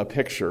haven't done a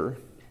picture,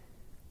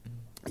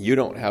 you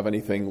don't have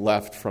anything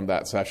left from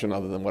that session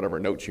other than whatever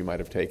notes you might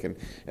have taken,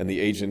 and the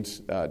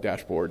agent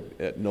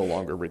dashboard no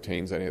longer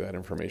retains any of that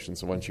information.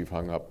 So once you've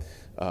hung up,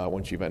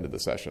 once you've ended the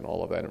session,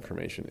 all of that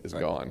information is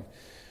gone.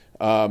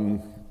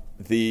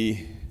 There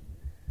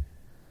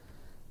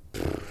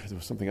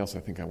was something else I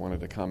think I wanted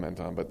to comment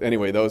on, but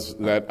anyway, those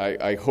that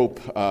I hope,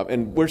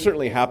 and we're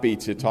certainly happy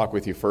to talk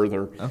with you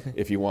further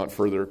if you want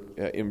further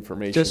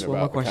information Just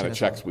about the kind of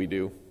checks we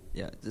do.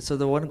 Yeah. So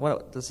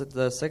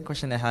the second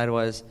question I had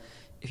was,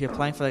 if you're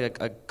applying for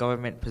like a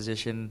government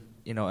position,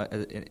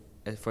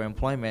 for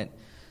employment,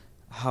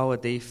 how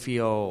would they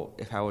feel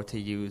if I were to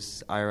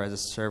use Aira as a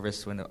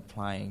service when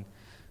applying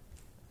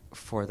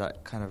for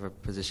that kind of a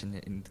position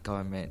in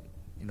government?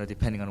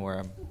 Depending on where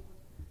I'm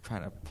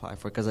trying to apply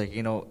for, because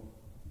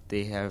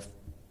they have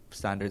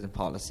standards and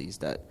policies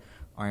that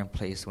are in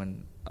place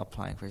when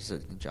applying for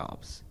certain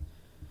jobs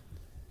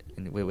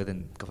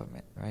within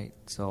government, right?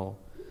 So,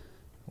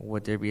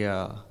 would there be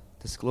a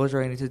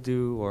disclosure I need to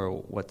do, or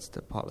what's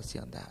the policy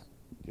on that?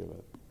 You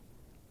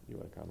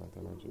want to comment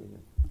on that, Julia?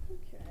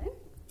 Okay.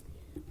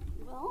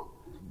 Well,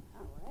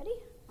 alrighty.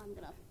 I'm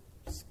going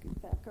to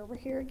scoot back over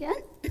here again.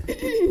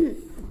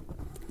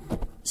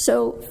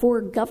 So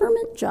for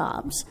government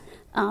jobs,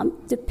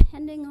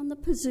 depending on the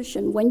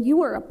position, when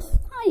you are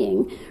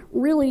applying,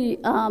 really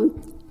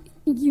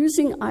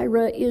using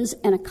Aira is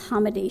an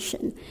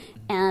accommodation.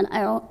 And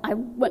I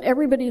want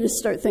everybody to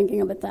start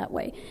thinking of it that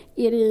way.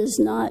 It is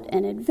not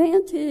an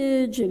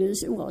advantage.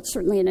 It's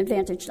certainly an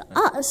advantage to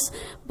us,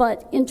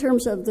 but in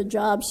terms of the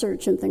job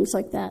search and things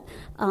like that,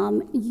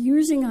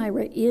 using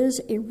Aira is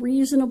a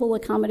reasonable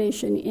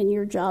accommodation in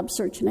your job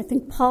search. And I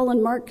think Paul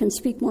and Mark can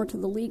speak more to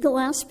the legal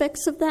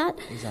aspects of that.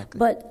 Exactly.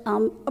 But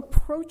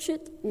approach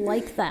it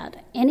like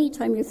that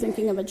anytime you're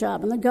thinking of a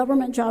job. And the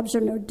government jobs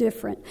are no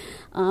different.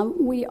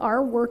 We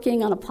are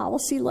working on a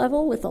policy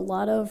level with a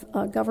lot of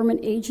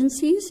government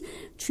agencies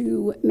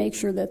to make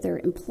sure that their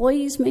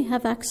employees may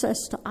have access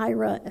to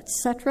Aira, et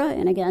cetera.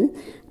 And again,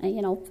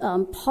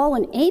 Paul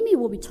and Amy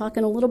will be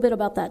talking a little bit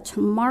about that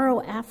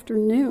tomorrow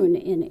afternoon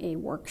in a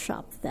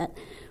workshop that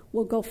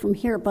will go from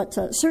here. But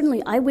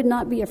certainly I would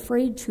not be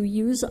afraid to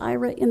use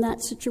Aira in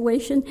that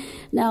situation.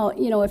 Now,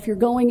 if you're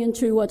going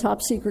into a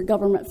top secret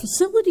government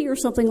facility or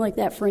something like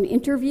that for an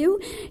interview,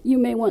 you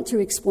may want to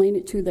explain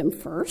it to them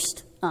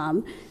first.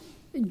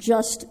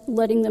 Just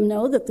letting them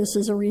know that this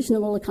is a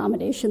reasonable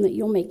accommodation that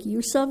you'll make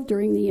use of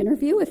during the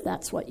interview if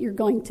that's what you're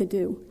going to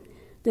do.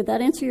 Did that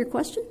answer your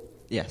question?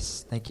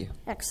 Yes, thank you.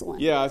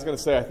 Excellent. Yeah, I was going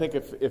to say, I think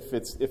if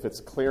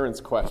it's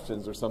clearance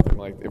questions or something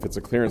like, if it's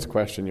a clearance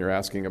question you're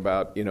asking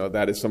about,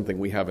 that is something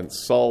we haven't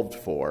solved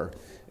for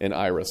in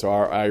Aira. So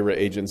our Aira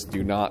agents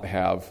do not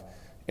have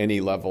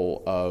any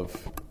level of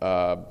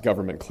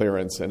government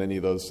clearance, and any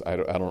of those, I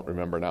don't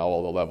remember now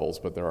all the levels,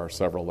 but there are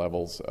several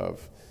levels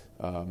of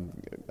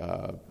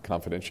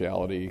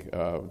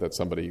confidentiality that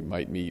somebody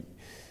might meet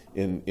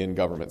in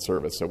government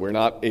service. So we're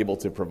not able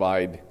to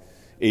provide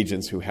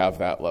agents who have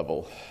that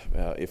level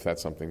if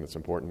that's something that's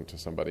important to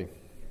somebody.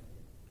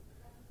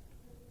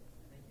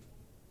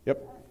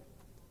 Yep.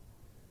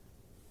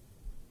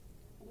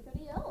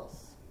 Anybody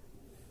else?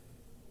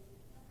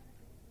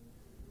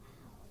 Wow,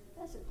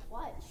 that's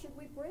quiet. Should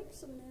we break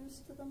some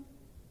news to them?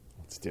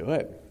 Let's do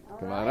it. All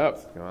Come right. on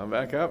up. Come on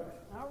back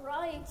up. All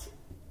right.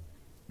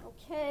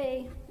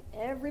 Okay,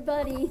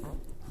 everybody,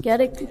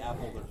 get it.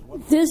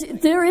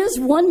 There is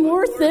one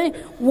more thing,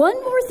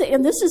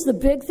 and this is the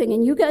big thing,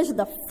 and you guys are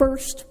the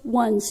first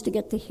ones to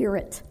get to hear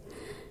it.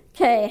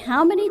 Okay,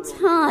 how many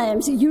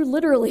times? You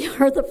literally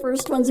are the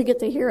first ones to get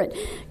to hear it.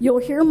 You'll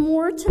hear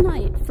more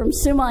tonight from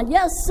Suman.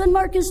 Yes, and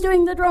Mark is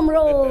doing the drum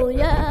roll.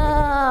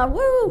 Yeah,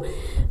 woo.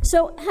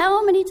 So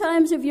how many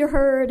times have you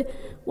heard,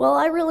 well,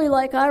 I really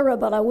like Aira,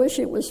 but I wish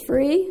it was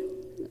free?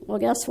 Well,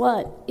 guess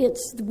what?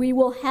 We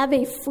will have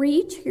a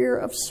free tier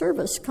of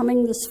service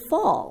coming this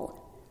fall.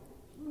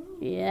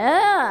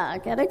 Yeah,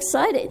 get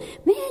excited.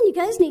 Man, you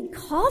guys need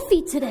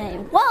coffee today.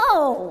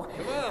 Whoa!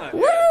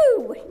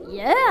 Woo!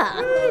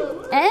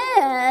 Yeah.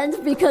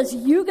 And because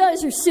you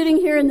guys are sitting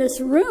here in this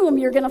room,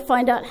 you're going to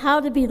find out how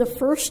to be the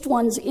first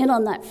ones in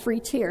on that free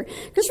tier.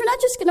 Because we're not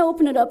just going to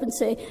open it up and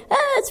say,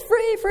 it's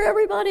free for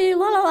everybody,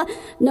 la la la.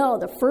 No,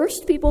 the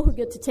first people who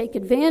get to take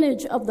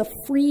advantage of the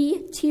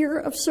free tier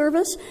of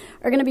service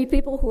are going to be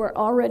people who are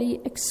already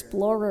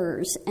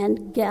explorers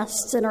and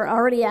guests and are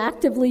already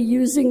actively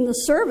using the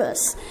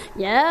service.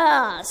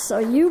 Yeah, so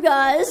you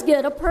guys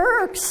get a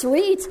perk.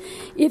 Sweet.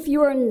 If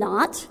you are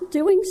not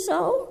doing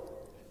so,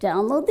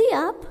 download the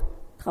app,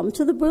 come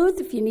to the booth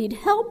if you need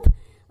help.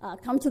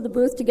 Come to the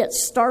booth to get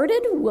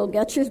started. We'll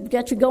get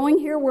you going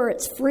here where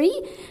it's free,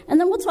 and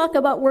then we'll talk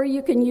about where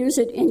you can use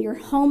it in your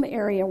home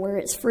area where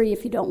it's free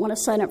if you don't want to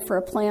sign up for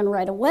a plan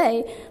right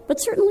away. But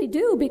certainly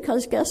do,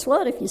 because guess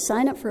what? If you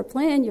sign up for a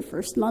plan, your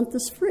first month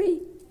is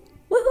free.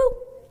 Woohoo!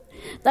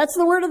 That's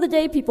the word of the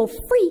day, people.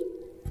 Free.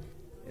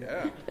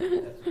 Yeah.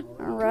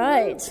 All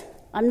right.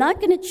 I'm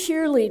not going to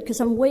cheerlead because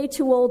I'm way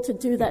too old to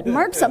do that.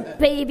 Mark's a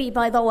baby,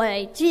 by the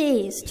way.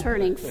 Jeez,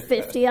 turning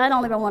 50. I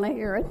don't even want to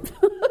hear it.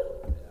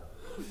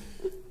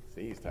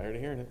 See, he's tired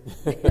of hearing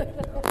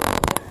it.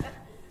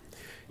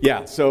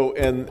 Yeah. So,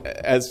 and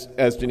as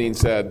Janine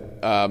said,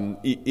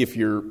 if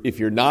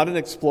you're not an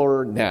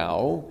explorer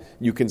now,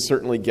 you can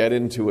certainly get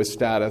into a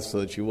status so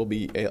that you will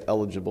be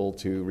eligible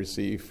to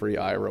receive free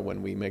Aira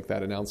when we make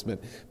that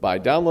announcement by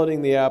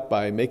downloading the app,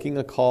 by making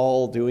a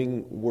call,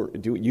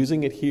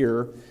 using it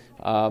here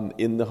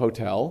in the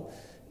hotel,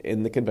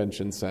 in the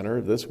convention center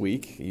this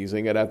week,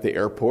 using it at the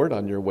airport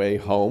on your way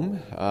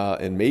home,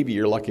 and maybe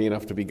you're lucky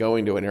enough to be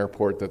going to an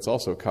airport that's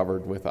also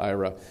covered with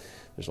Aira.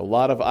 There's a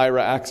lot of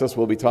Aira access.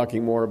 We'll be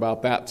talking more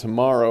about that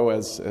tomorrow,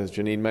 as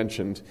Janine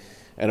mentioned.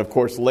 And, of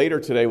course,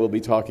 later today we'll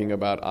be talking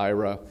about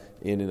Aira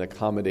in an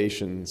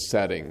accommodation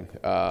setting,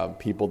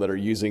 people that are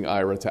using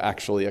Aira to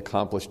actually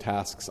accomplish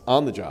tasks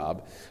on the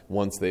job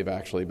once they've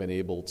actually been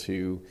able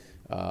to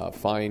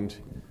find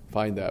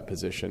that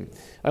position.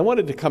 I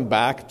wanted to come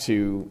back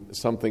to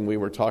something we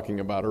were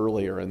talking about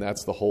earlier, and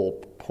that's the whole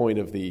point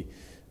of the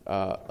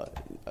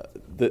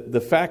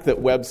fact that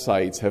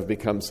websites have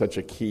become such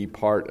a key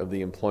part of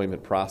the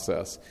employment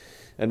process.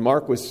 And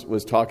Mark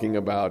was talking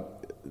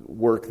about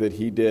work that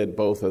he did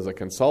both as a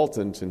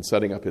consultant in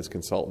setting up his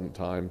consultant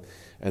time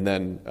and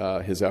then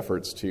his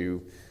efforts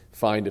to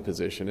find a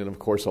position. And, of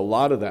course, a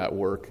lot of that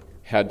work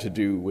had to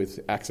do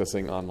with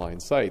accessing online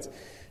sites.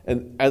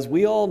 And as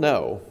we all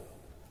know,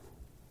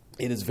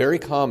 it is very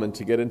common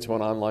to get into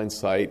an online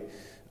site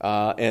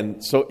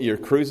and so you're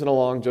cruising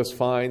along just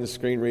fine. The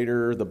screen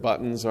reader, the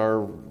buttons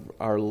are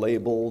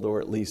labeled, or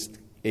at least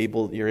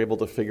you're able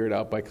to figure it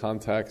out by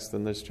context,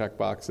 and there's check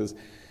boxes.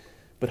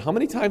 But how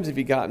many times have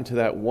you gotten to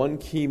that one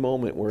key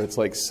moment where it's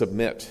like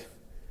submit,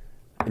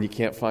 and you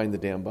can't find the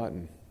damn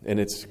button? And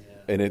it's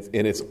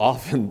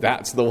often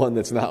that's the one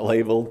that's not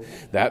labeled.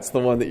 That's the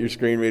one that your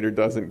screen reader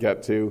doesn't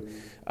get to,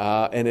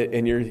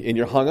 and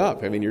you're hung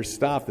up. I mean, you're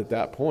stopped at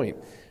that point.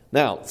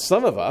 Now,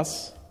 some of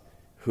us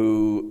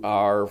who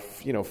are,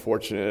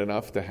 fortunate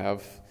enough to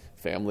have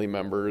family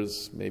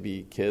members,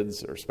 maybe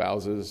kids or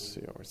spouses,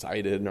 are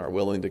sighted and are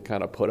willing to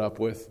kind of put up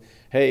with,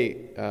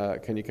 hey,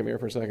 can you come here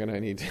for a second? I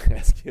need to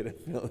ask you to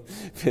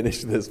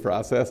finish this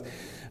process.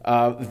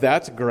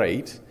 That's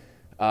great.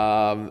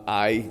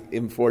 I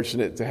am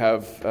fortunate to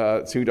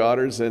have 2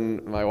 daughters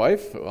and my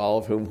wife, all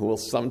of whom who will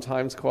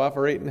sometimes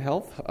cooperate and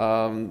help.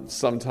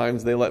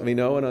 Sometimes they let me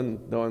know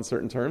on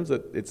certain terms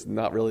that it's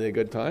not really a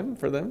good time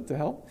for them to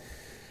help.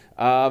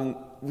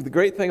 The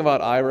great thing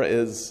about Aira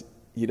is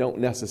you don't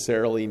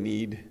necessarily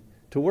need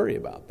to worry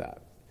about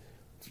that.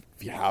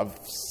 If you have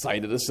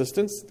sighted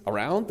assistants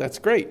around, that's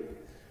great.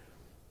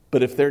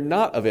 But if they're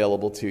not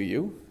available to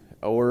you,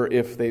 or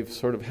if they've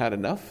sort of had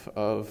enough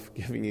of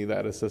giving you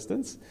that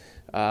assistance,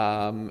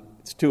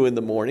 it's 2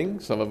 a.m.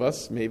 Some of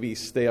us maybe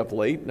stay up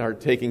late and are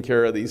taking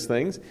care of these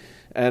things.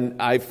 And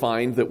I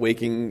find that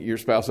waking your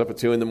spouse up at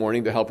 2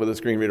 a.m. to help with a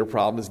screen reader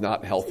problem is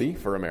not healthy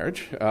for a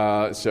marriage.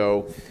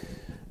 So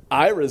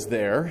Aira's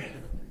there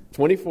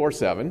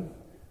 24/7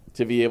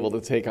 to be able to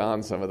take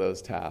on some of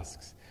those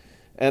tasks.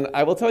 And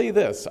I will tell you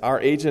this, our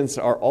agents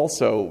are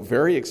also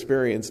very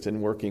experienced in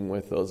working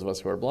with those of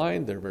us who are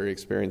blind. They're very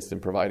experienced in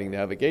providing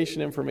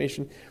navigation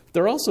information.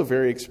 They're also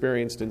very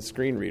experienced in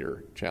screen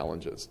reader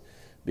challenges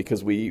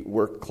because we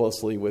work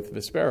closely with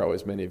Vispero,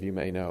 as many of you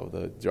may know,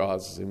 the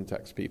JAWS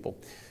ZoomText people.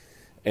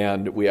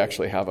 And we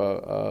actually have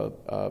an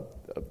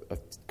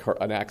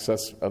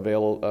access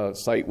available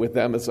site with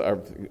them, as our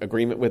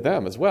agreement with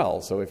them as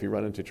well. So if you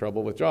run into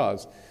trouble with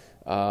JAWS,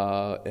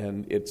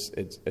 and it's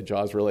a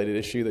JAWS-related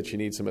issue that you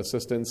need some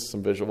assistance,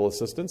 some visual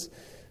assistance,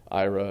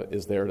 IRA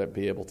is there to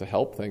be able to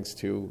help thanks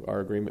to our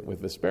agreement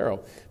with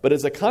Vispero. But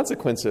as a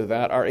consequence of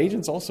that, our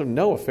agents also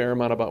know a fair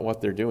amount about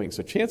what they're doing.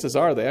 So chances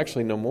are they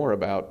actually know more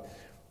about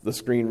the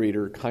screen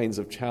reader kinds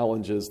of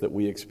challenges that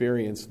we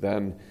experience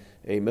than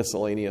a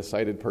miscellaneous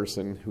sighted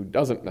person who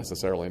doesn't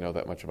necessarily know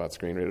that much about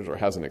screen readers or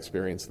hasn't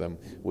experienced them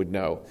would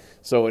know.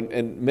 So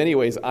in many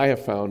ways, I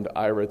have found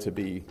IRA to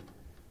be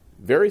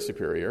very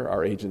superior,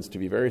 our agents to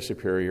be very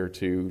superior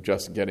to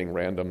just getting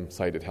random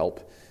sighted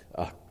help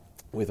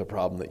with a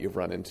problem that you've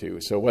run into.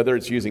 So whether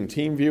it's using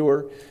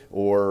TeamViewer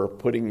or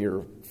pointing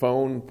your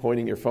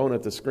phone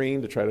at the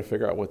screen to try to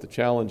figure out what the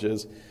challenge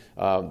is,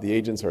 the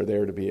agents are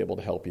there to be able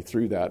to help you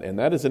through that. And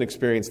that is an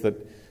experience that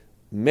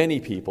many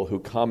people who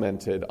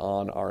commented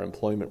on our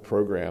employment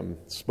program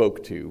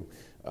spoke to,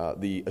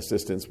 the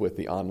assistance with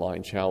the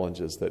online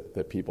challenges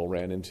that people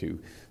ran into,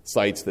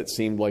 sites that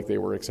seemed like they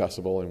were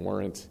accessible and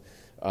weren't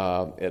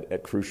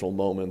at crucial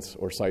moments,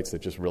 or sites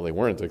that just really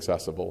weren't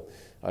accessible.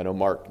 I know,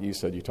 Mark, you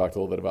said you talked a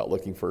little bit about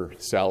looking for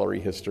salary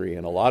history,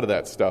 and a lot of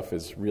that stuff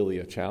is really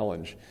a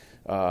challenge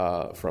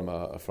from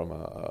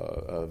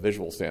a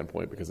visual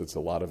standpoint, because it's a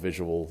lot of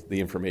visual.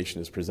 The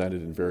information is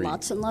presented in very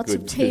lots and lots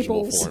good of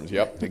tables. visual forms.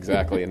 Yep,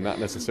 exactly, and not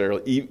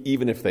necessarily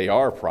even if they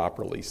are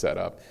properly set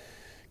up,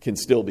 can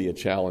still be a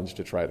challenge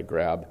to try to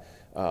grab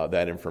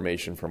that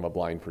information from a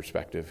blind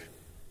perspective.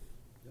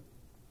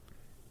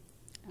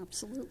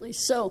 Absolutely.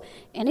 So,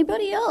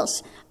 anybody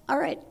else? All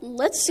right,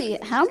 let's see.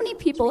 How many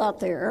people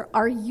out there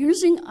are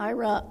using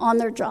IRA on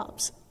their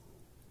jobs?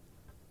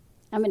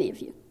 How many of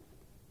you?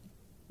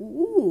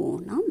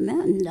 Ooh,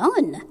 none,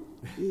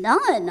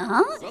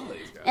 huh?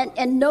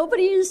 And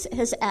nobody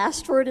has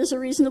asked for it as a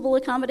reasonable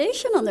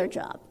accommodation on their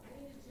job.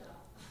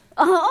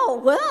 Oh,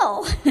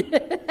 well.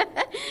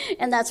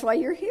 And that's why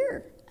you're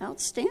here.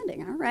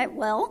 Outstanding. All right,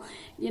 well,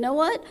 you know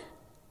what?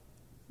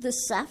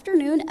 This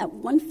afternoon at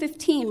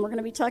 1:15, we're going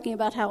to be talking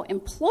about how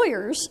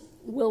employers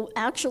will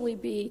actually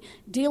be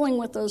dealing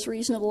with those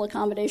reasonable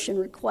accommodation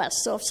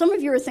requests. So if some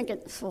of you are thinking,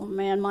 oh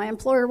man, my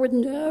employer would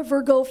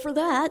never go for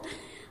that,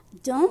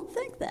 don't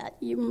think that.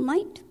 You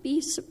might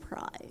be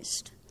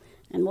surprised.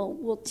 And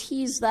we'll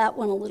tease that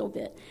one a little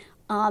bit.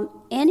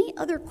 Any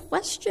other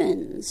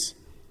questions?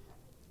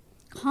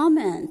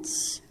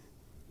 Comments?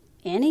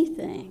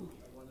 Anything?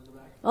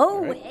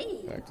 Oh, right.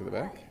 Hey. Back to the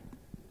back.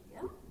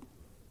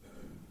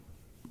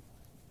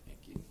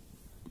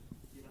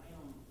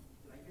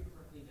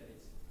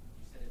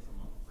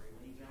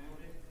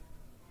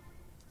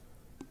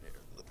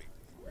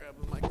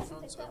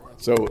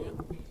 So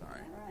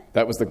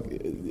that was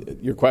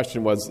your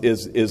question was,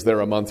 is there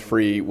a month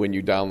free when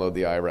you download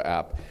the IRA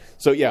app?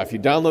 So yeah, if you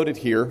download it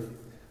here,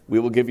 we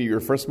will give you your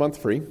first month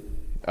free.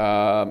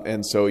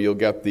 And so you'll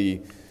get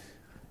the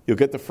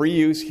free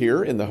use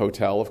here in the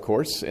hotel, of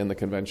course, in the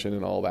convention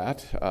and all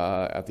that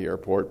at the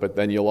airport. But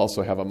then you'll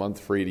also have a month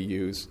free to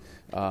use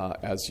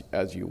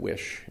as you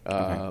wish.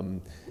 Okay.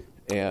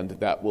 And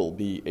that will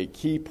be a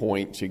key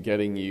point to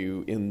getting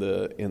you in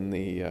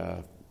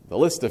the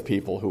list of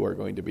people who are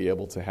going to be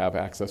able to have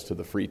access to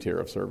the free tier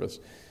of service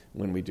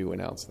when we do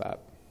announce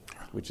that,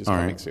 which is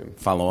coming soon.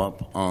 Follow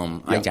up.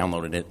 I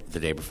downloaded it the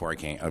day before I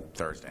came,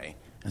 Thursday.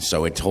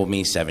 So it told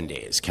me 7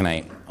 days. Can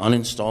I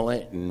uninstall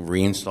it and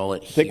reinstall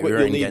it here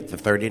and get the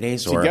 30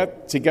 days?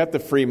 To get the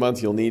free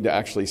month, you'll need to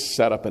actually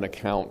set up an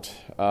account,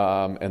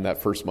 and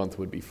that first month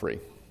would be free.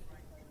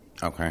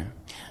 Okay.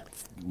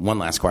 One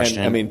last question.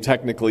 And, I mean,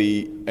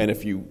 technically, and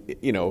if you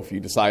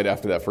decide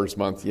after that first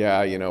month,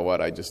 you know what,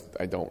 I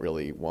don't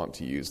really want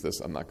to use this.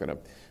 I'm not going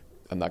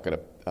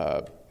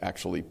to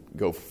actually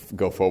go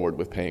forward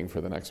with paying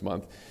for the next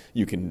month.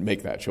 You can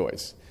make that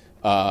choice.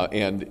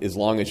 And as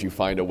long as you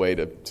find a way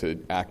to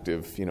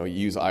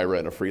use IRA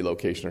in a free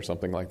location or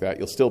something like that,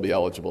 you'll still be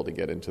eligible to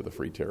get into the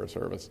free tier of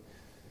service.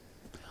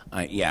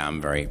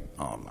 I'm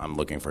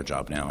looking for a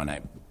job now,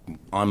 and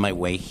on my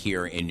way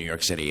here in New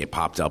York City, it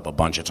popped up a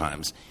bunch of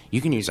times.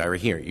 You can use IRA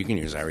here. You can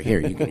use IRA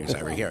here. You can use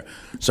IRA here.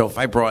 So if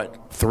I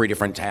brought 3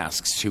 different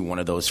tasks to one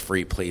of those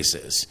free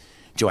places,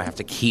 do I have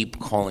to keep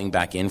calling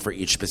back in for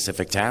each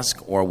specific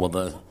task, or will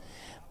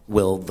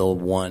the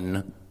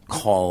one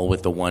call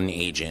with the one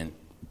agent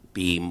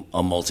be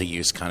a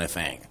multi-use kind of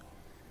thing?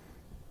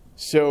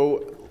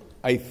 So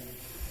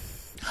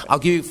I'll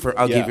give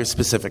you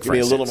specific. For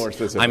instance, a little more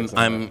specific.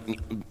 I'm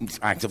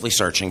actively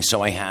searching,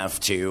 so I have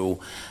to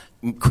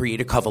create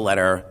a cover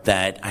letter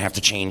that I have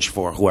to change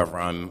for whoever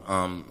I'm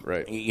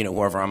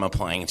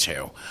applying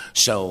to.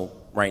 So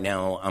right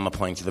now I'm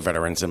applying to the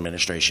Veterans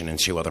Administration and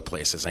 2 other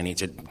places. I need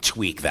to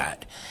tweak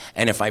that.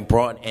 And if I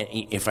brought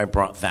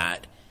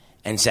that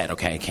and said,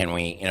 okay, can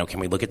we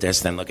look at this,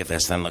 then look at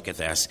this, then look at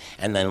this,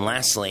 and then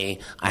lastly,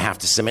 I have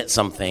to submit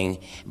something,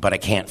 but I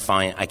can't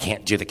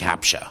do the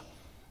CAPTCHA.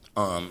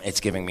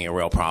 It's giving me a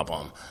real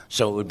problem.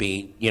 So it would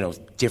be,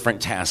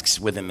 different tasks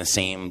within the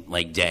same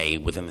day,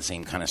 within the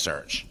same kind of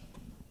search.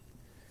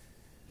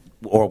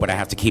 Or would I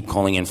have to keep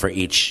calling in for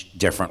each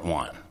different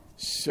one?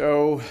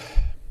 So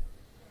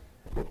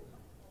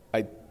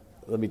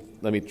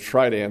let me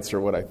try to answer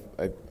what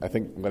I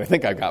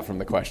think I got from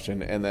the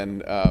question, and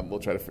then we'll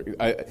try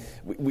to.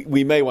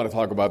 We may want to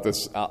talk about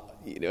this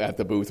at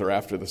the booth or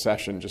after the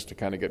session just to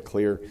kind of get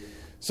clear.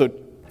 So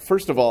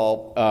first of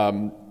all,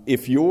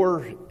 if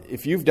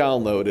you've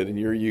downloaded and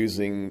you're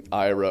using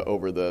Aira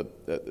over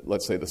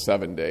let's say the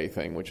 7-day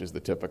thing, which is the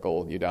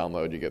typical, you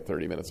download, you get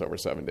 30 minutes over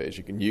 7 days.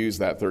 You can use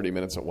that 30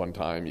 minutes at one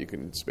time. You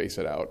can space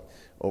it out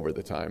over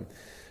the time.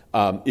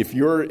 If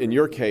you're, in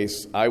your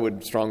case, I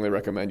would strongly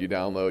recommend you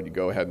download, you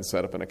go ahead and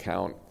set up an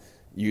account,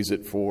 use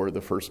it for the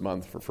first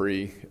month for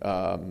free.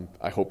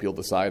 I hope you'll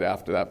decide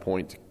after that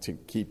point to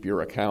keep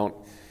your account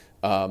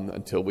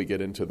until we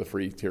get into the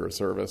free tier of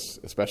service,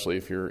 especially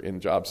if you're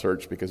in job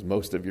search, because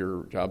most of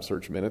your job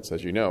search minutes,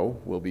 as you know,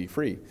 will be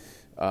free.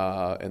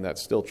 And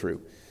that's still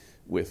true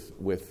with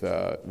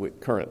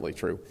currently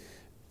true.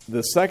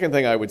 The second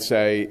thing I would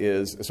say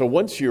is, so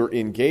once you're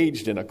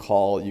engaged in a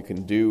call, you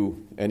can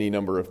do any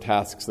number of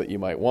tasks that you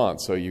might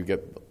want. So you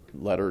get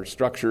letter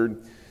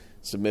structured,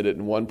 submit it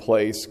in one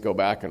place, go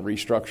back and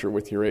restructure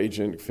with your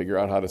agent, figure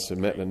out how to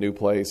submit in a new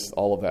place.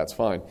 All of that's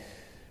fine.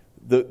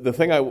 The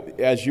thing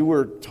as you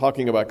were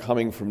talking about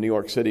coming from New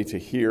York City to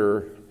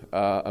here,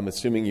 I'm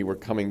assuming you were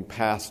coming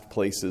past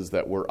places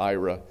that were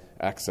Aira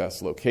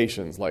access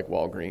locations like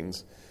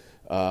Walgreens,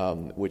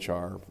 which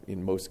are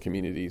in most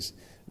communities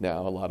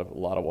now, a lot of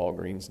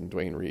Walgreens and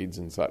Duane Reads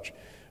and such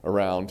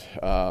around,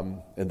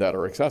 and that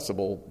are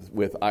accessible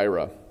with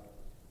Aira,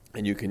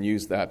 and you can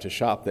use that to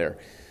shop there.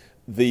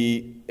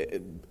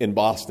 In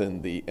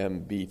Boston, the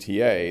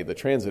MBTA, the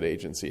transit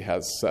agency,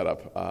 has set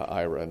up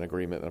Aira, an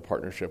agreement and a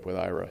partnership with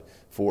Aira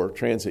for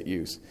transit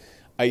use.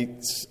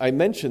 I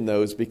mention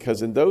those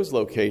because in those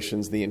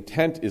locations, the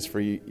intent is for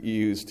an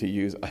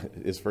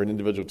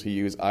individual to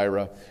use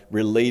Aira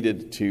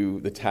related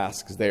to the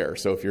tasks there.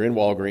 So if you're in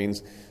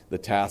Walgreens, the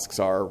tasks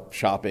are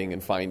shopping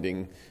and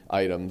finding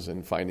items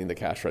and finding the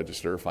cash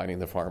register, finding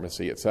the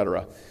pharmacy,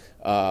 etc.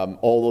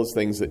 All those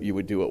things that you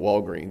would do at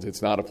Walgreens.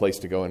 It's not a place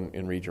to go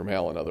and read your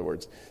mail, in other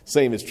words.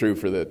 Same is true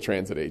for the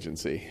transit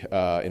agency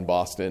in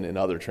Boston and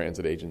other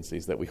transit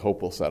agencies that we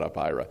hope will set up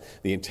Aira.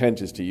 The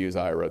intent is to use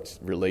Aira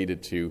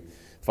related to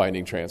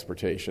finding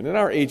transportation. And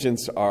our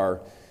agents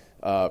are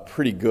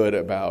pretty good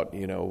about,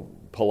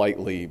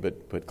 politely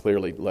but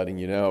clearly letting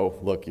you know,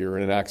 look, you're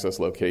in an access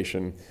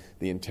location.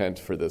 The intent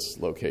for this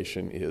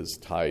location is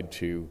tied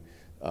to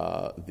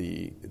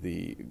the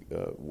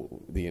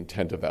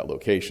intent of that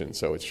location.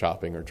 So it's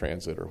shopping or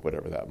transit or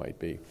whatever that might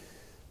be.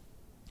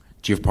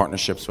 Do you have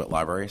partnerships with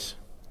libraries?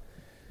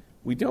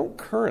 We don't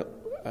currently.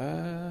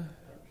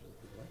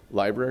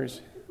 Libraries?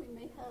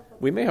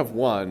 We may have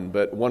one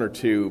or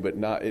two, but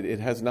not. It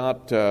has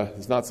not.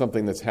 It's not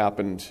something that's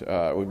happened.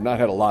 We've not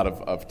had a lot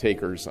of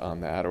takers on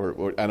that,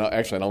 or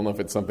actually, I don't know if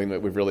it's something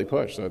that we've really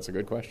pushed. So it's a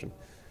good question.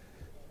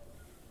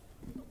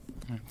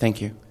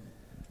 Thank you. Do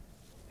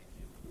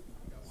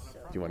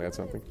you want to add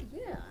something?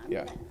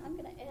 Yeah. I'm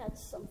going to add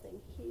something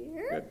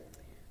here. Good.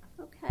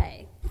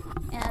 Okay.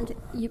 And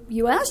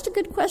you asked a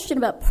good question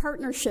about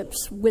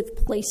partnerships with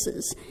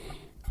places.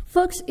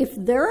 Folks, if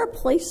there are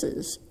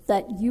places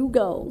that you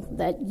go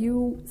that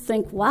you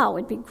think, wow,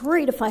 it'd be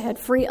great if I had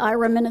free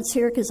Aira minutes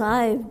here because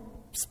I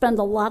spend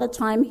a lot of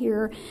time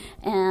here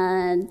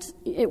and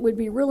it would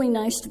be really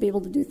nice to be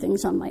able to do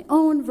things on my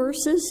own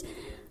versus,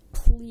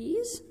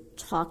 please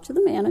talk to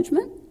the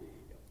management.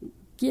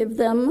 Give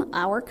them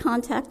our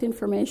contact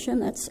information.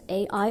 That's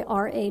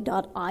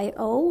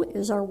aira.io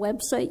is our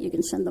website. You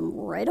can send them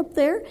right up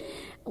there.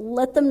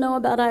 Let them know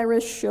about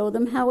Iris. Show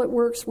them how it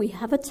works. We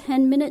have a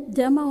 10-minute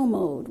demo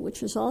mode,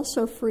 which is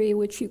also free,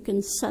 which you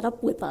can set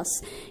up with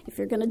us if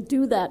you're going to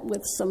do that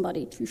with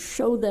somebody to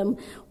show them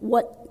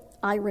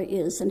what Aira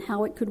is and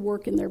how it could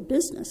work in their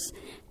business.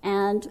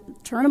 And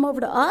turn them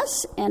over to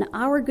us, and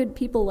our good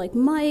people like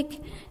Mike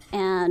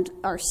and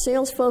our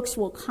sales folks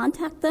will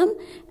contact them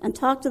and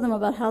talk to them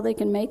about how they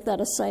can make that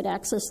a site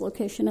access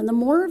location. And the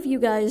more of you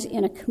guys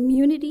in a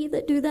community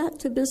that do that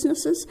to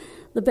businesses,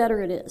 the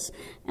better it is.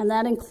 And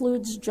that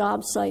includes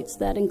job sites,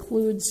 that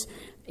includes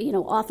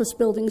office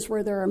buildings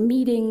where there are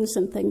meetings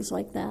and things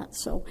like that.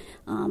 So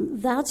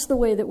that's the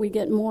way that we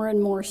get more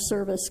and more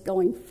service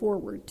going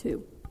forward,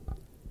 too.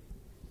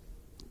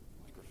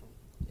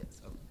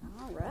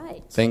 All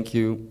right. Thank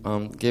you.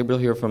 Gabriel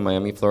here from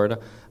Miami, Florida.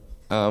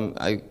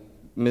 I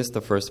missed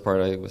the first part.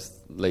 I was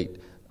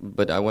late.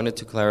 But I wanted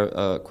to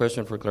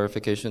question for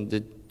clarification.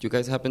 Did you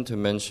guys happen to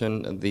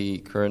mention the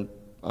current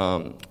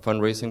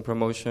fundraising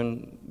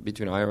promotion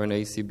between Aira and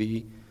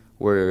ACB,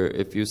 where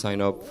if you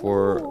sign up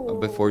for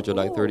before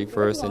July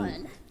 31st,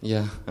 and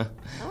yeah.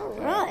 All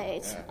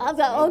right.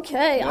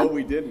 Okay. No,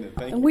 we didn't.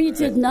 Thank you. We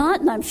did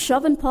not, and I'm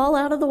shoving Paul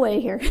out of the way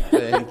here.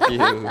 Thank you.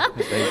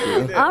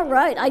 Thank you. All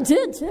right, I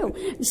did too.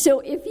 So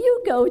if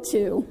you go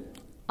to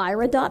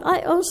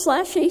aira.io/ACB,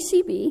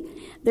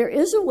 there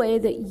is a way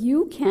that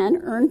you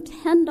can earn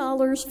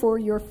 $10 for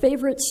your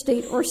favorite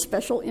state or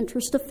special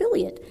interest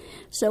affiliate.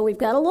 So we've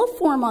got a little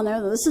form on there.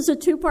 This is a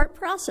two-part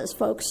process,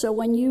 folks. So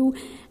when you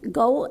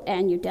go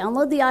and you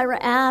download the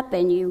IRA app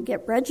and you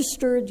get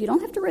registered, you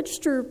don't have to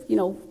register,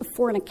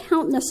 for an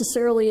account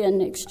necessarily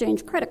and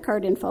exchange credit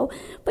card info,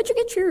 but you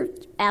get your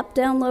app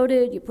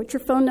downloaded, you put your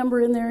phone number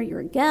in there,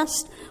 you're a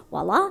guest,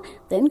 voila,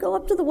 then go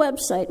up to the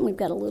website, and we've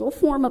got a little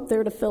form up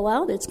there to fill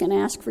out. It's going to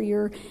ask for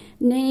your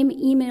name,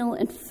 email,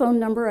 and phone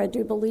number, I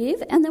do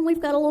believe, and then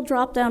we've got a little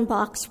drop-down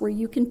box where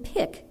you can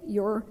pick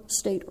your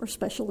state or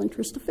special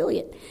interest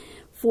affiliate.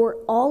 For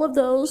all of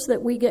those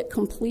that we get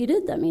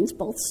completed, that means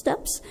both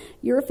steps,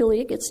 your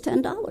affiliate gets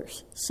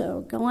 $10.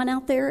 So go on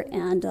out there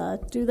and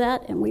do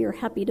that, and we are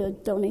happy to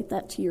donate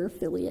that to your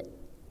affiliate.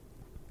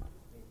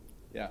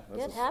 Yeah,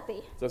 Get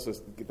happy.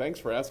 Thanks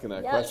for asking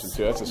that Yes. question,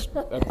 too.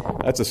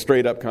 That's a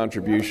straight-up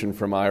contribution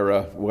from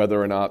IRA,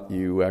 whether or not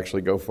you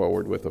actually go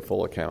forward with a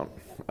full account.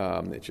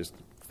 It's just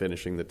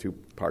finishing the two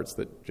parts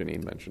that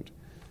Janine mentioned.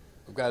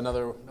 We've got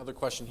another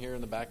question here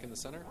in the back in the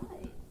center.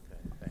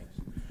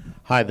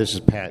 Hi, this is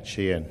Pat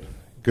Sheehan.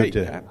 Good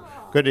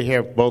to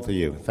hear both of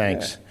you.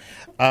 Thanks.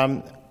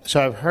 Yeah.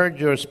 So I've heard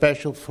you're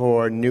special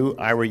for new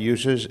IRA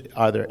users.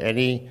 Are there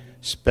any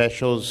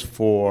specials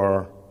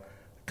for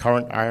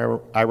current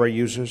IRA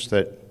users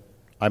that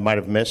I might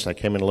have missed? I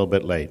came in a little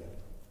bit late.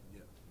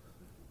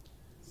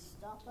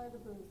 Stop by the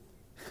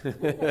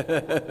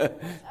booth.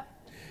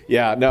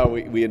 Yeah, no,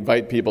 we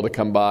invite people to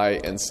come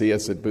by and see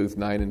us at booth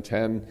 9 and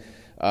 10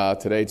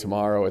 today,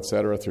 tomorrow, et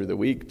cetera, through the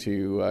week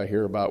to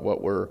hear about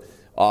what we're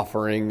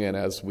offering. And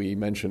as we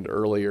mentioned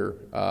earlier,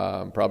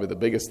 probably the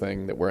biggest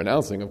thing that we're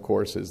announcing, of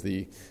course, is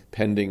the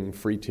pending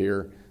free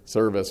tier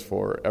service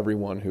for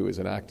everyone who is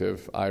an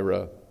active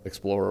IRA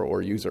explorer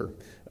or user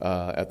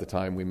at the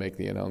time we make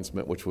the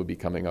announcement, which will be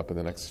coming up in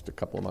the next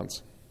couple of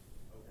months.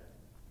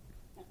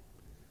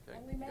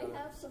 And we may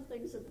have some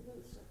things at the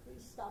booth, so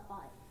please stop by.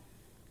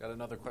 Got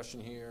another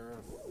question here,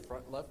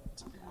 front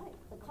left. Right.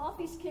 The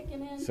coffee's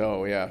kicking in.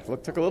 So, yeah,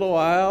 it took a little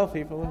while,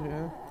 people,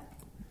 yeah.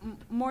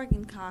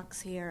 Morgan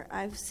Cox here.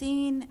 I've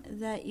seen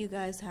that you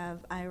guys have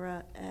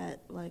IRA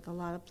at like a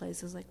lot of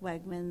places like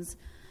Wegmans,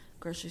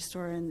 grocery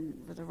store in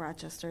the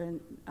Rochester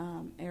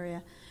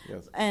area,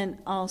 yes, and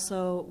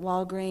also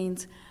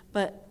Walgreens.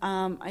 But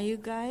are you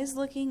guys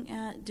looking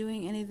at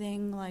doing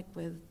anything like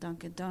with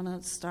Dunkin'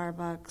 Donuts,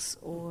 Starbucks,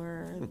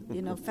 or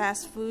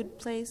fast food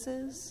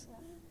places?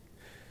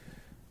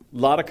 A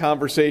lot of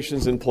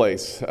conversations in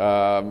place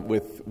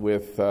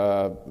with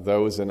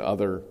those and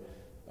other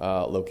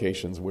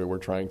locations where we're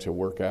trying to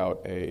work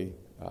out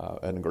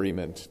an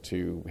agreement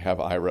to have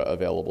IRA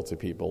available to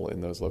people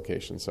in those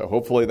locations. So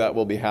hopefully that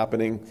will be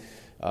happening.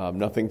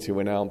 Nothing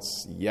to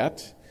announce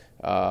yet,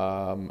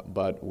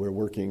 but we're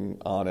working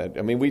on it.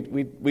 I mean,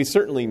 we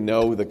certainly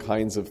know the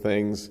kinds of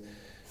things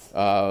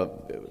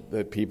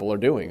that people are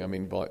doing. I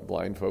mean,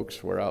 blind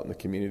folks, we're out in the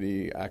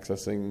community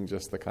accessing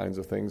just the kinds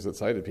of things that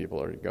sighted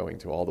people are going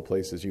to, all the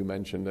places you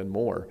mentioned and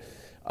more.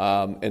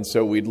 And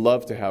so we'd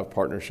love to have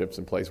partnerships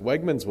in place.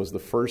 Wegmans was the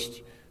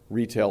first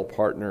retail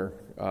partner.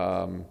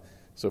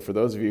 So for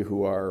those of you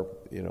who are,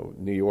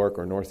 New York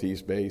or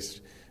Northeast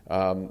based,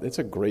 it's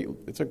a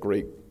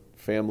great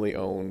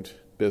family-owned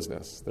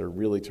business. They're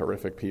really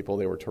terrific people.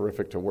 They were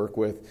terrific to work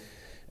with.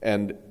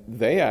 And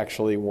they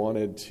actually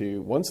wanted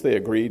to, once they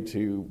agreed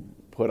to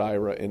put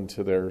IRA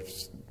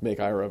make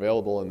IRA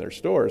available in their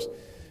stores,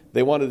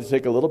 they wanted to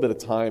take a little bit of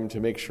time to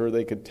make sure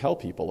they could tell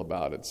people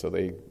about it. So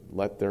they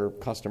let their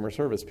customer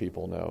service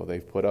people know.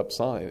 They've put up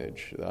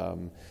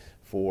signage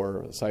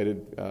for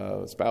sighted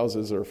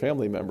spouses or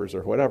family members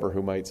or whatever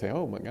who might say,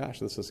 oh my gosh,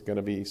 this is going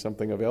to be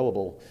something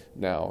available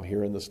now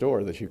here in the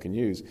store that you can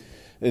use.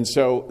 And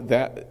so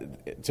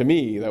that, to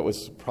me, that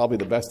was probably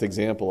the best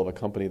example of a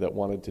company that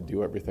wanted to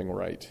do everything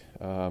right.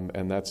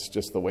 And that's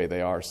just the way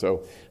they are.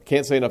 So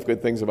can't say enough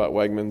good things about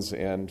Wegmans,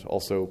 and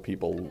also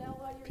people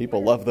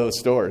love those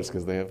stores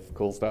because they have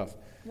cool stuff.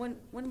 One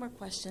more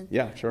question.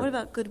 Yeah, sure. What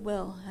about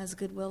Goodwill? Has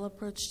Goodwill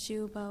approached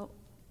you about,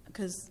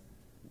 because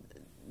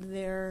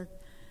their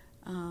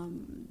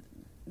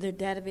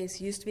database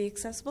used to be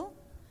accessible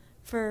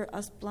for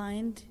us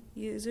blind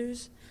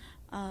users,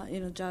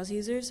 JAWS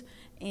users,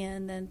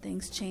 and then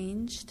things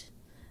changed,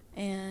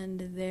 and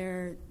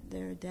their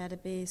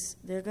database,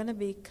 they're going to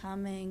be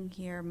coming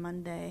here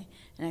Monday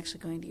and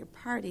actually going to your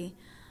party,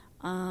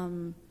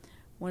 one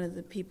of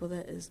the people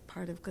that is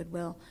part of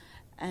Goodwill,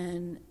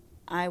 and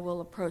I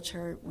will approach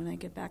her when I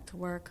get back to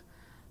work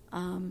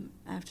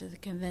after the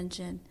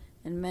convention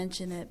and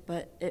mention it,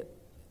 but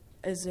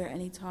is there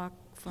any talk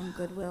from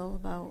Goodwill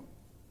about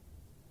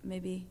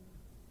maybe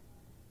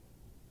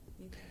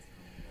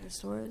the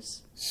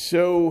stores?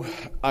 So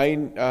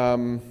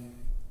I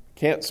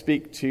can't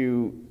speak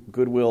to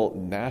Goodwill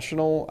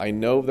National. I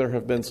know there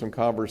have been some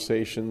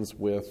conversations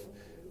with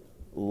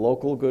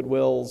local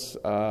Goodwills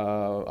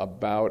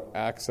about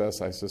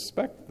access. I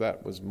suspect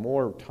that was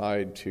more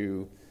tied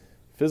to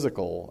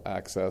physical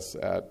access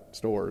at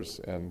stores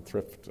and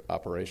thrift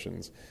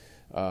operations.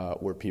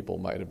 where people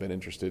might have been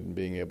interested in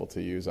being able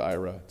to use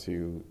Aira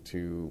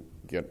to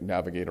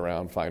navigate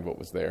around, find what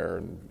was there,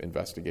 and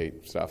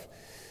investigate stuff.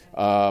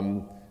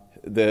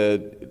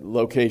 The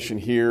location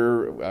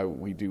here,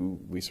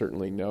 we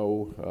certainly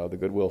know the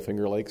Goodwill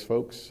Finger Lakes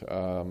folks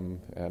and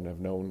have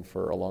known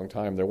for a long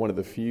time. They're one of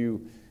the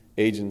few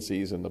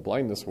agencies in the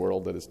blindness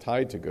world that is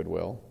tied to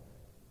Goodwill.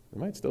 It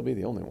might still be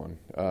the only one,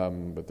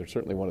 but they're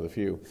certainly one of the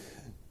few.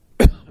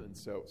 And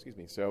so,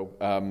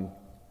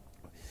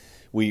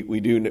 we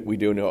do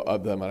know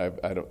of them,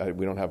 and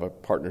we don't have a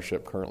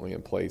partnership currently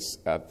in place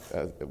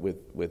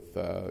with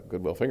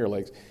Goodwill Finger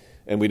Lakes.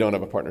 And we don't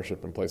have a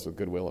partnership in place with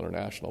Goodwill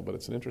International, but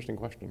it's an interesting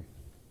question.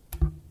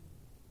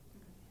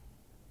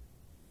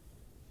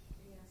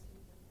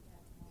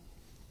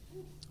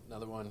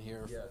 Another one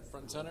here,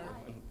 front and center.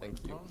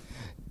 Thank you.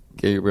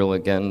 Gabriel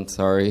again,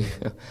 sorry.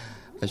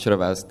 I should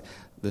have asked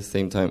the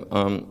same time.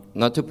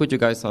 Not to put you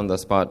guys on the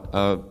spot,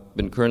 I've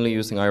been currently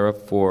using Aira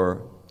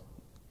for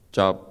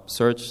job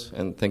search,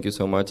 and thank you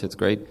so much, it's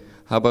great.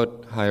 How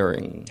about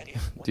hiring?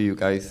 Do you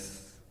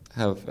guys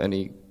have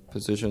any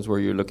positions where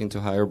you're looking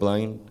to hire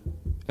blind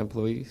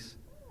employees?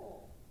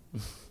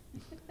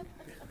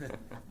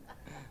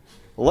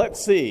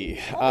 Let's see.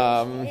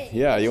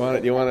 Yeah, you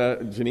want to,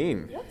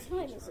 Janine? What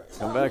time is it?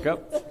 Come back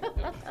up.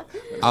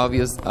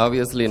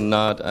 Obviously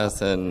not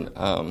as an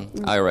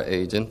Aira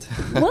agent.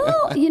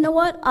 Well, you know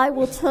what? I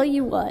will tell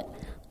you what.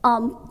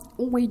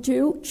 We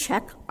do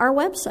check our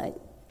website.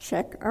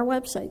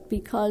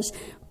 Because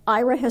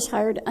Aira has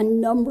hired a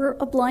number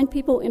of blind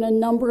people in a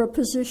number of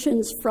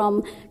positions,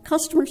 from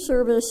customer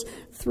service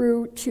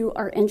through to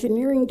our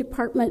engineering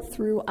department,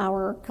 through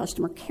our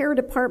customer care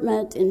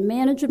department, in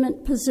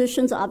management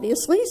positions,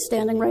 obviously,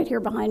 standing right here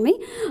behind me.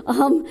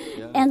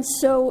 And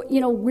so,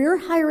 we're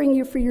hiring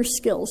you for your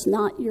skills,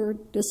 not your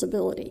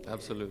disability.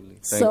 Absolutely.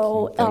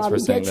 So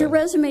get your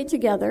resume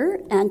together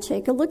and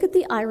take a look at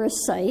the Aira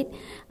site.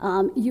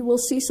 You will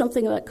see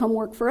something about Come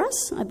Work For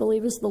Us, I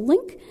believe is the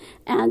link,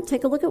 and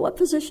take a look at what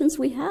positions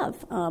we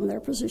have. There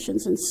are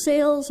positions in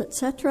sales,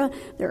 etc.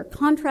 There are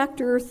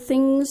contractor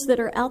things that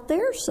are out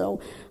there, so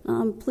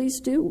please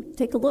do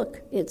take a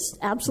look. It's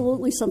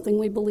absolutely something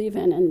we believe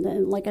in,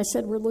 and like I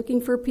said, we're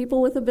looking for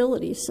people with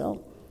abilities.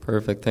 So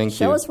perfect, thank you.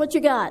 Show us what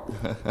you got.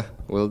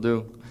 Will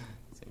do.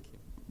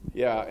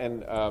 Yeah,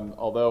 and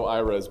although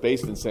Aira is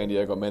based in San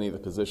Diego, many of the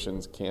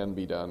positions can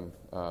be done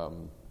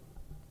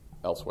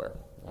elsewhere,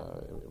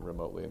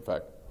 remotely. In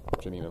fact,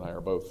 Janine and I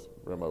are both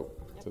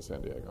remote to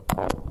San Diego.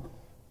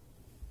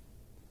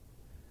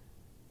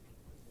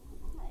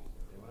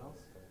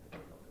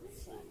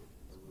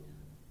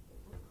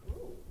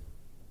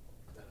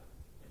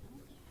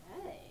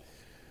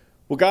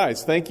 Well,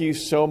 guys, thank you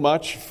so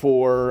much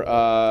for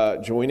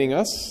joining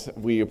us.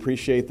 We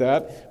appreciate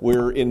that.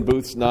 We're in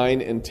booths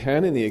 9 and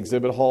 10 in the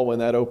exhibit hall when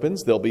that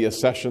opens. There'll be a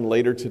session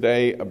later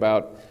today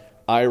about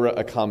Aira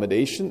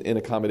accommodations and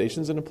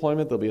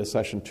employment. There'll be a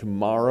session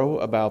tomorrow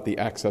about the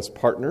Access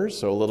Partners,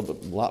 so a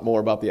lot more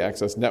about the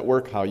Access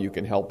Network, how you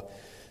can help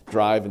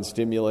drive and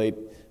stimulate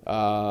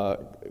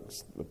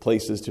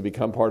places to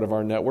become part of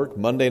our network.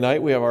 Monday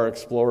night, we have our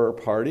Explorer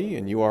Party,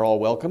 and you are all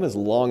welcome as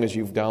long as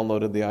you've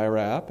downloaded the Aira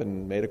app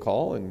and made a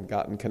call and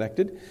gotten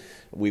connected.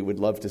 We would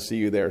love to see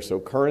you there. So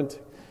current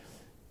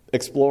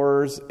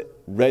Explorers,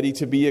 ready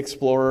to be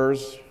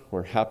Explorers,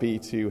 we're happy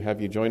to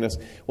have you join us.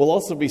 We'll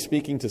also be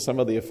speaking to some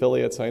of the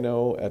affiliates I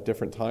know at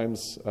different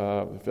times,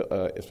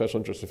 special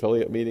interest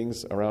affiliate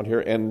meetings around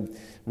here. And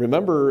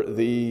remember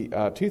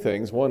the two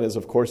things. One is,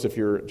 of course, if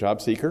you're a job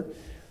seeker,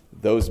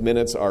 those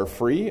minutes are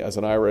free as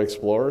an Aira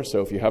Explorer,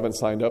 so if you haven't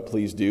signed up,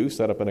 please do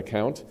set up an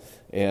account,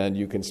 and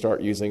you can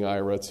start using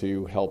Aira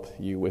to help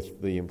you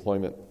with the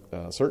employment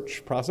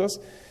search process.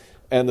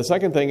 And the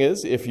second thing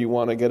is, if you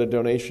want to get a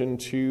donation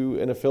to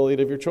an affiliate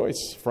of your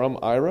choice from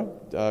Aira,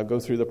 go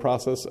through the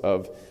process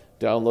of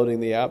downloading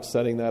the app,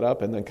 setting that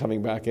up, and then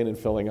coming back in and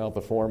filling out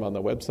the form on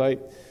the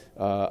website,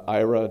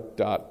 aira.io/ACB.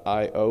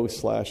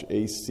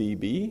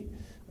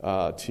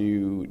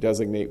 To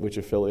designate which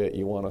affiliate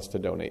you want us to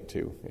donate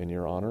to in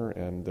your honor,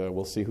 and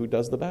we'll see who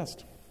does the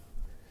best.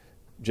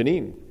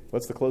 Janine,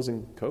 what's the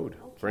closing code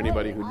for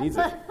anybody who needs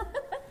it?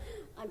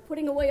 I'm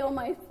putting away all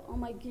my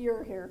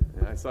gear here.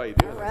 Yeah, I saw you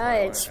do that. All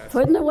right,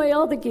 putting away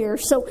all the gear.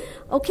 So,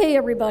 okay,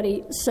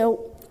 everybody.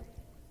 So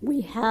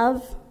we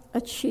have a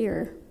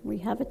cheer. We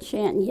have a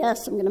chant.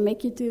 Yes, I'm going to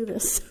make you do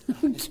this.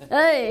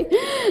 Okay.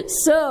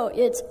 So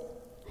it's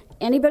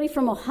anybody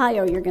from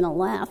Ohio. You're going to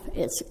laugh.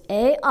 It's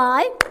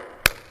A-I-R-A.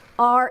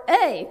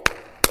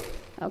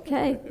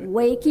 Okay.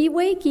 Wakey,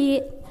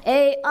 wakey.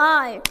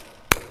 A-I.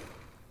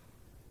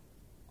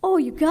 Oh,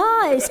 you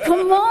guys,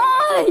 come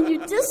on.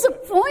 You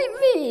disappoint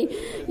me.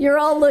 You're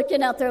all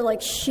looking out there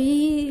like,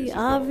 she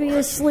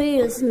obviously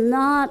is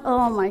not.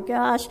 Oh, my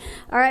gosh.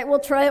 All right, we'll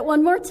try it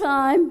one more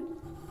time.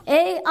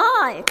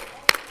 A-I-R-A.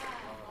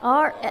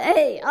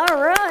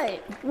 All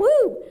right.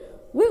 Woo.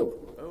 Woo.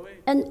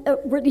 And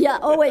yeah,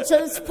 OH.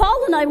 So it's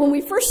Paul and I, when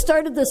we first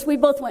started this, we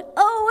both went,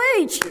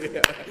 OH!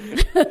 Yeah.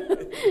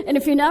 And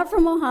if you're not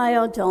from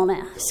Ohio, don't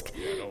ask,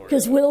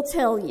 because we'll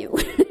tell you.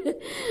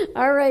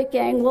 All right,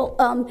 gang. Well,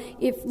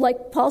 if,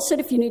 like Paul said,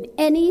 if you need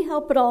any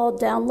help at all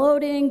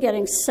downloading,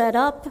 getting set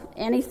up,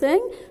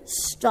 anything,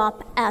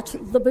 stop at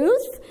the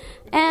booth.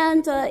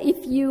 And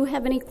if you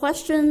have any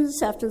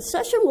questions after the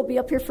session, we'll be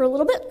up here for a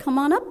little bit. Come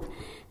on up.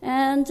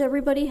 And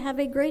everybody have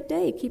a great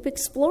day. Keep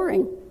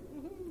exploring.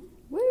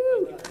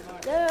 Woo!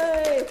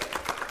 Yay!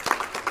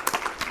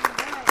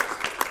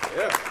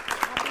 Yeah.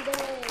 Happy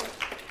day.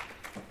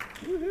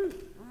 Woo-hoo.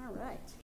 All right.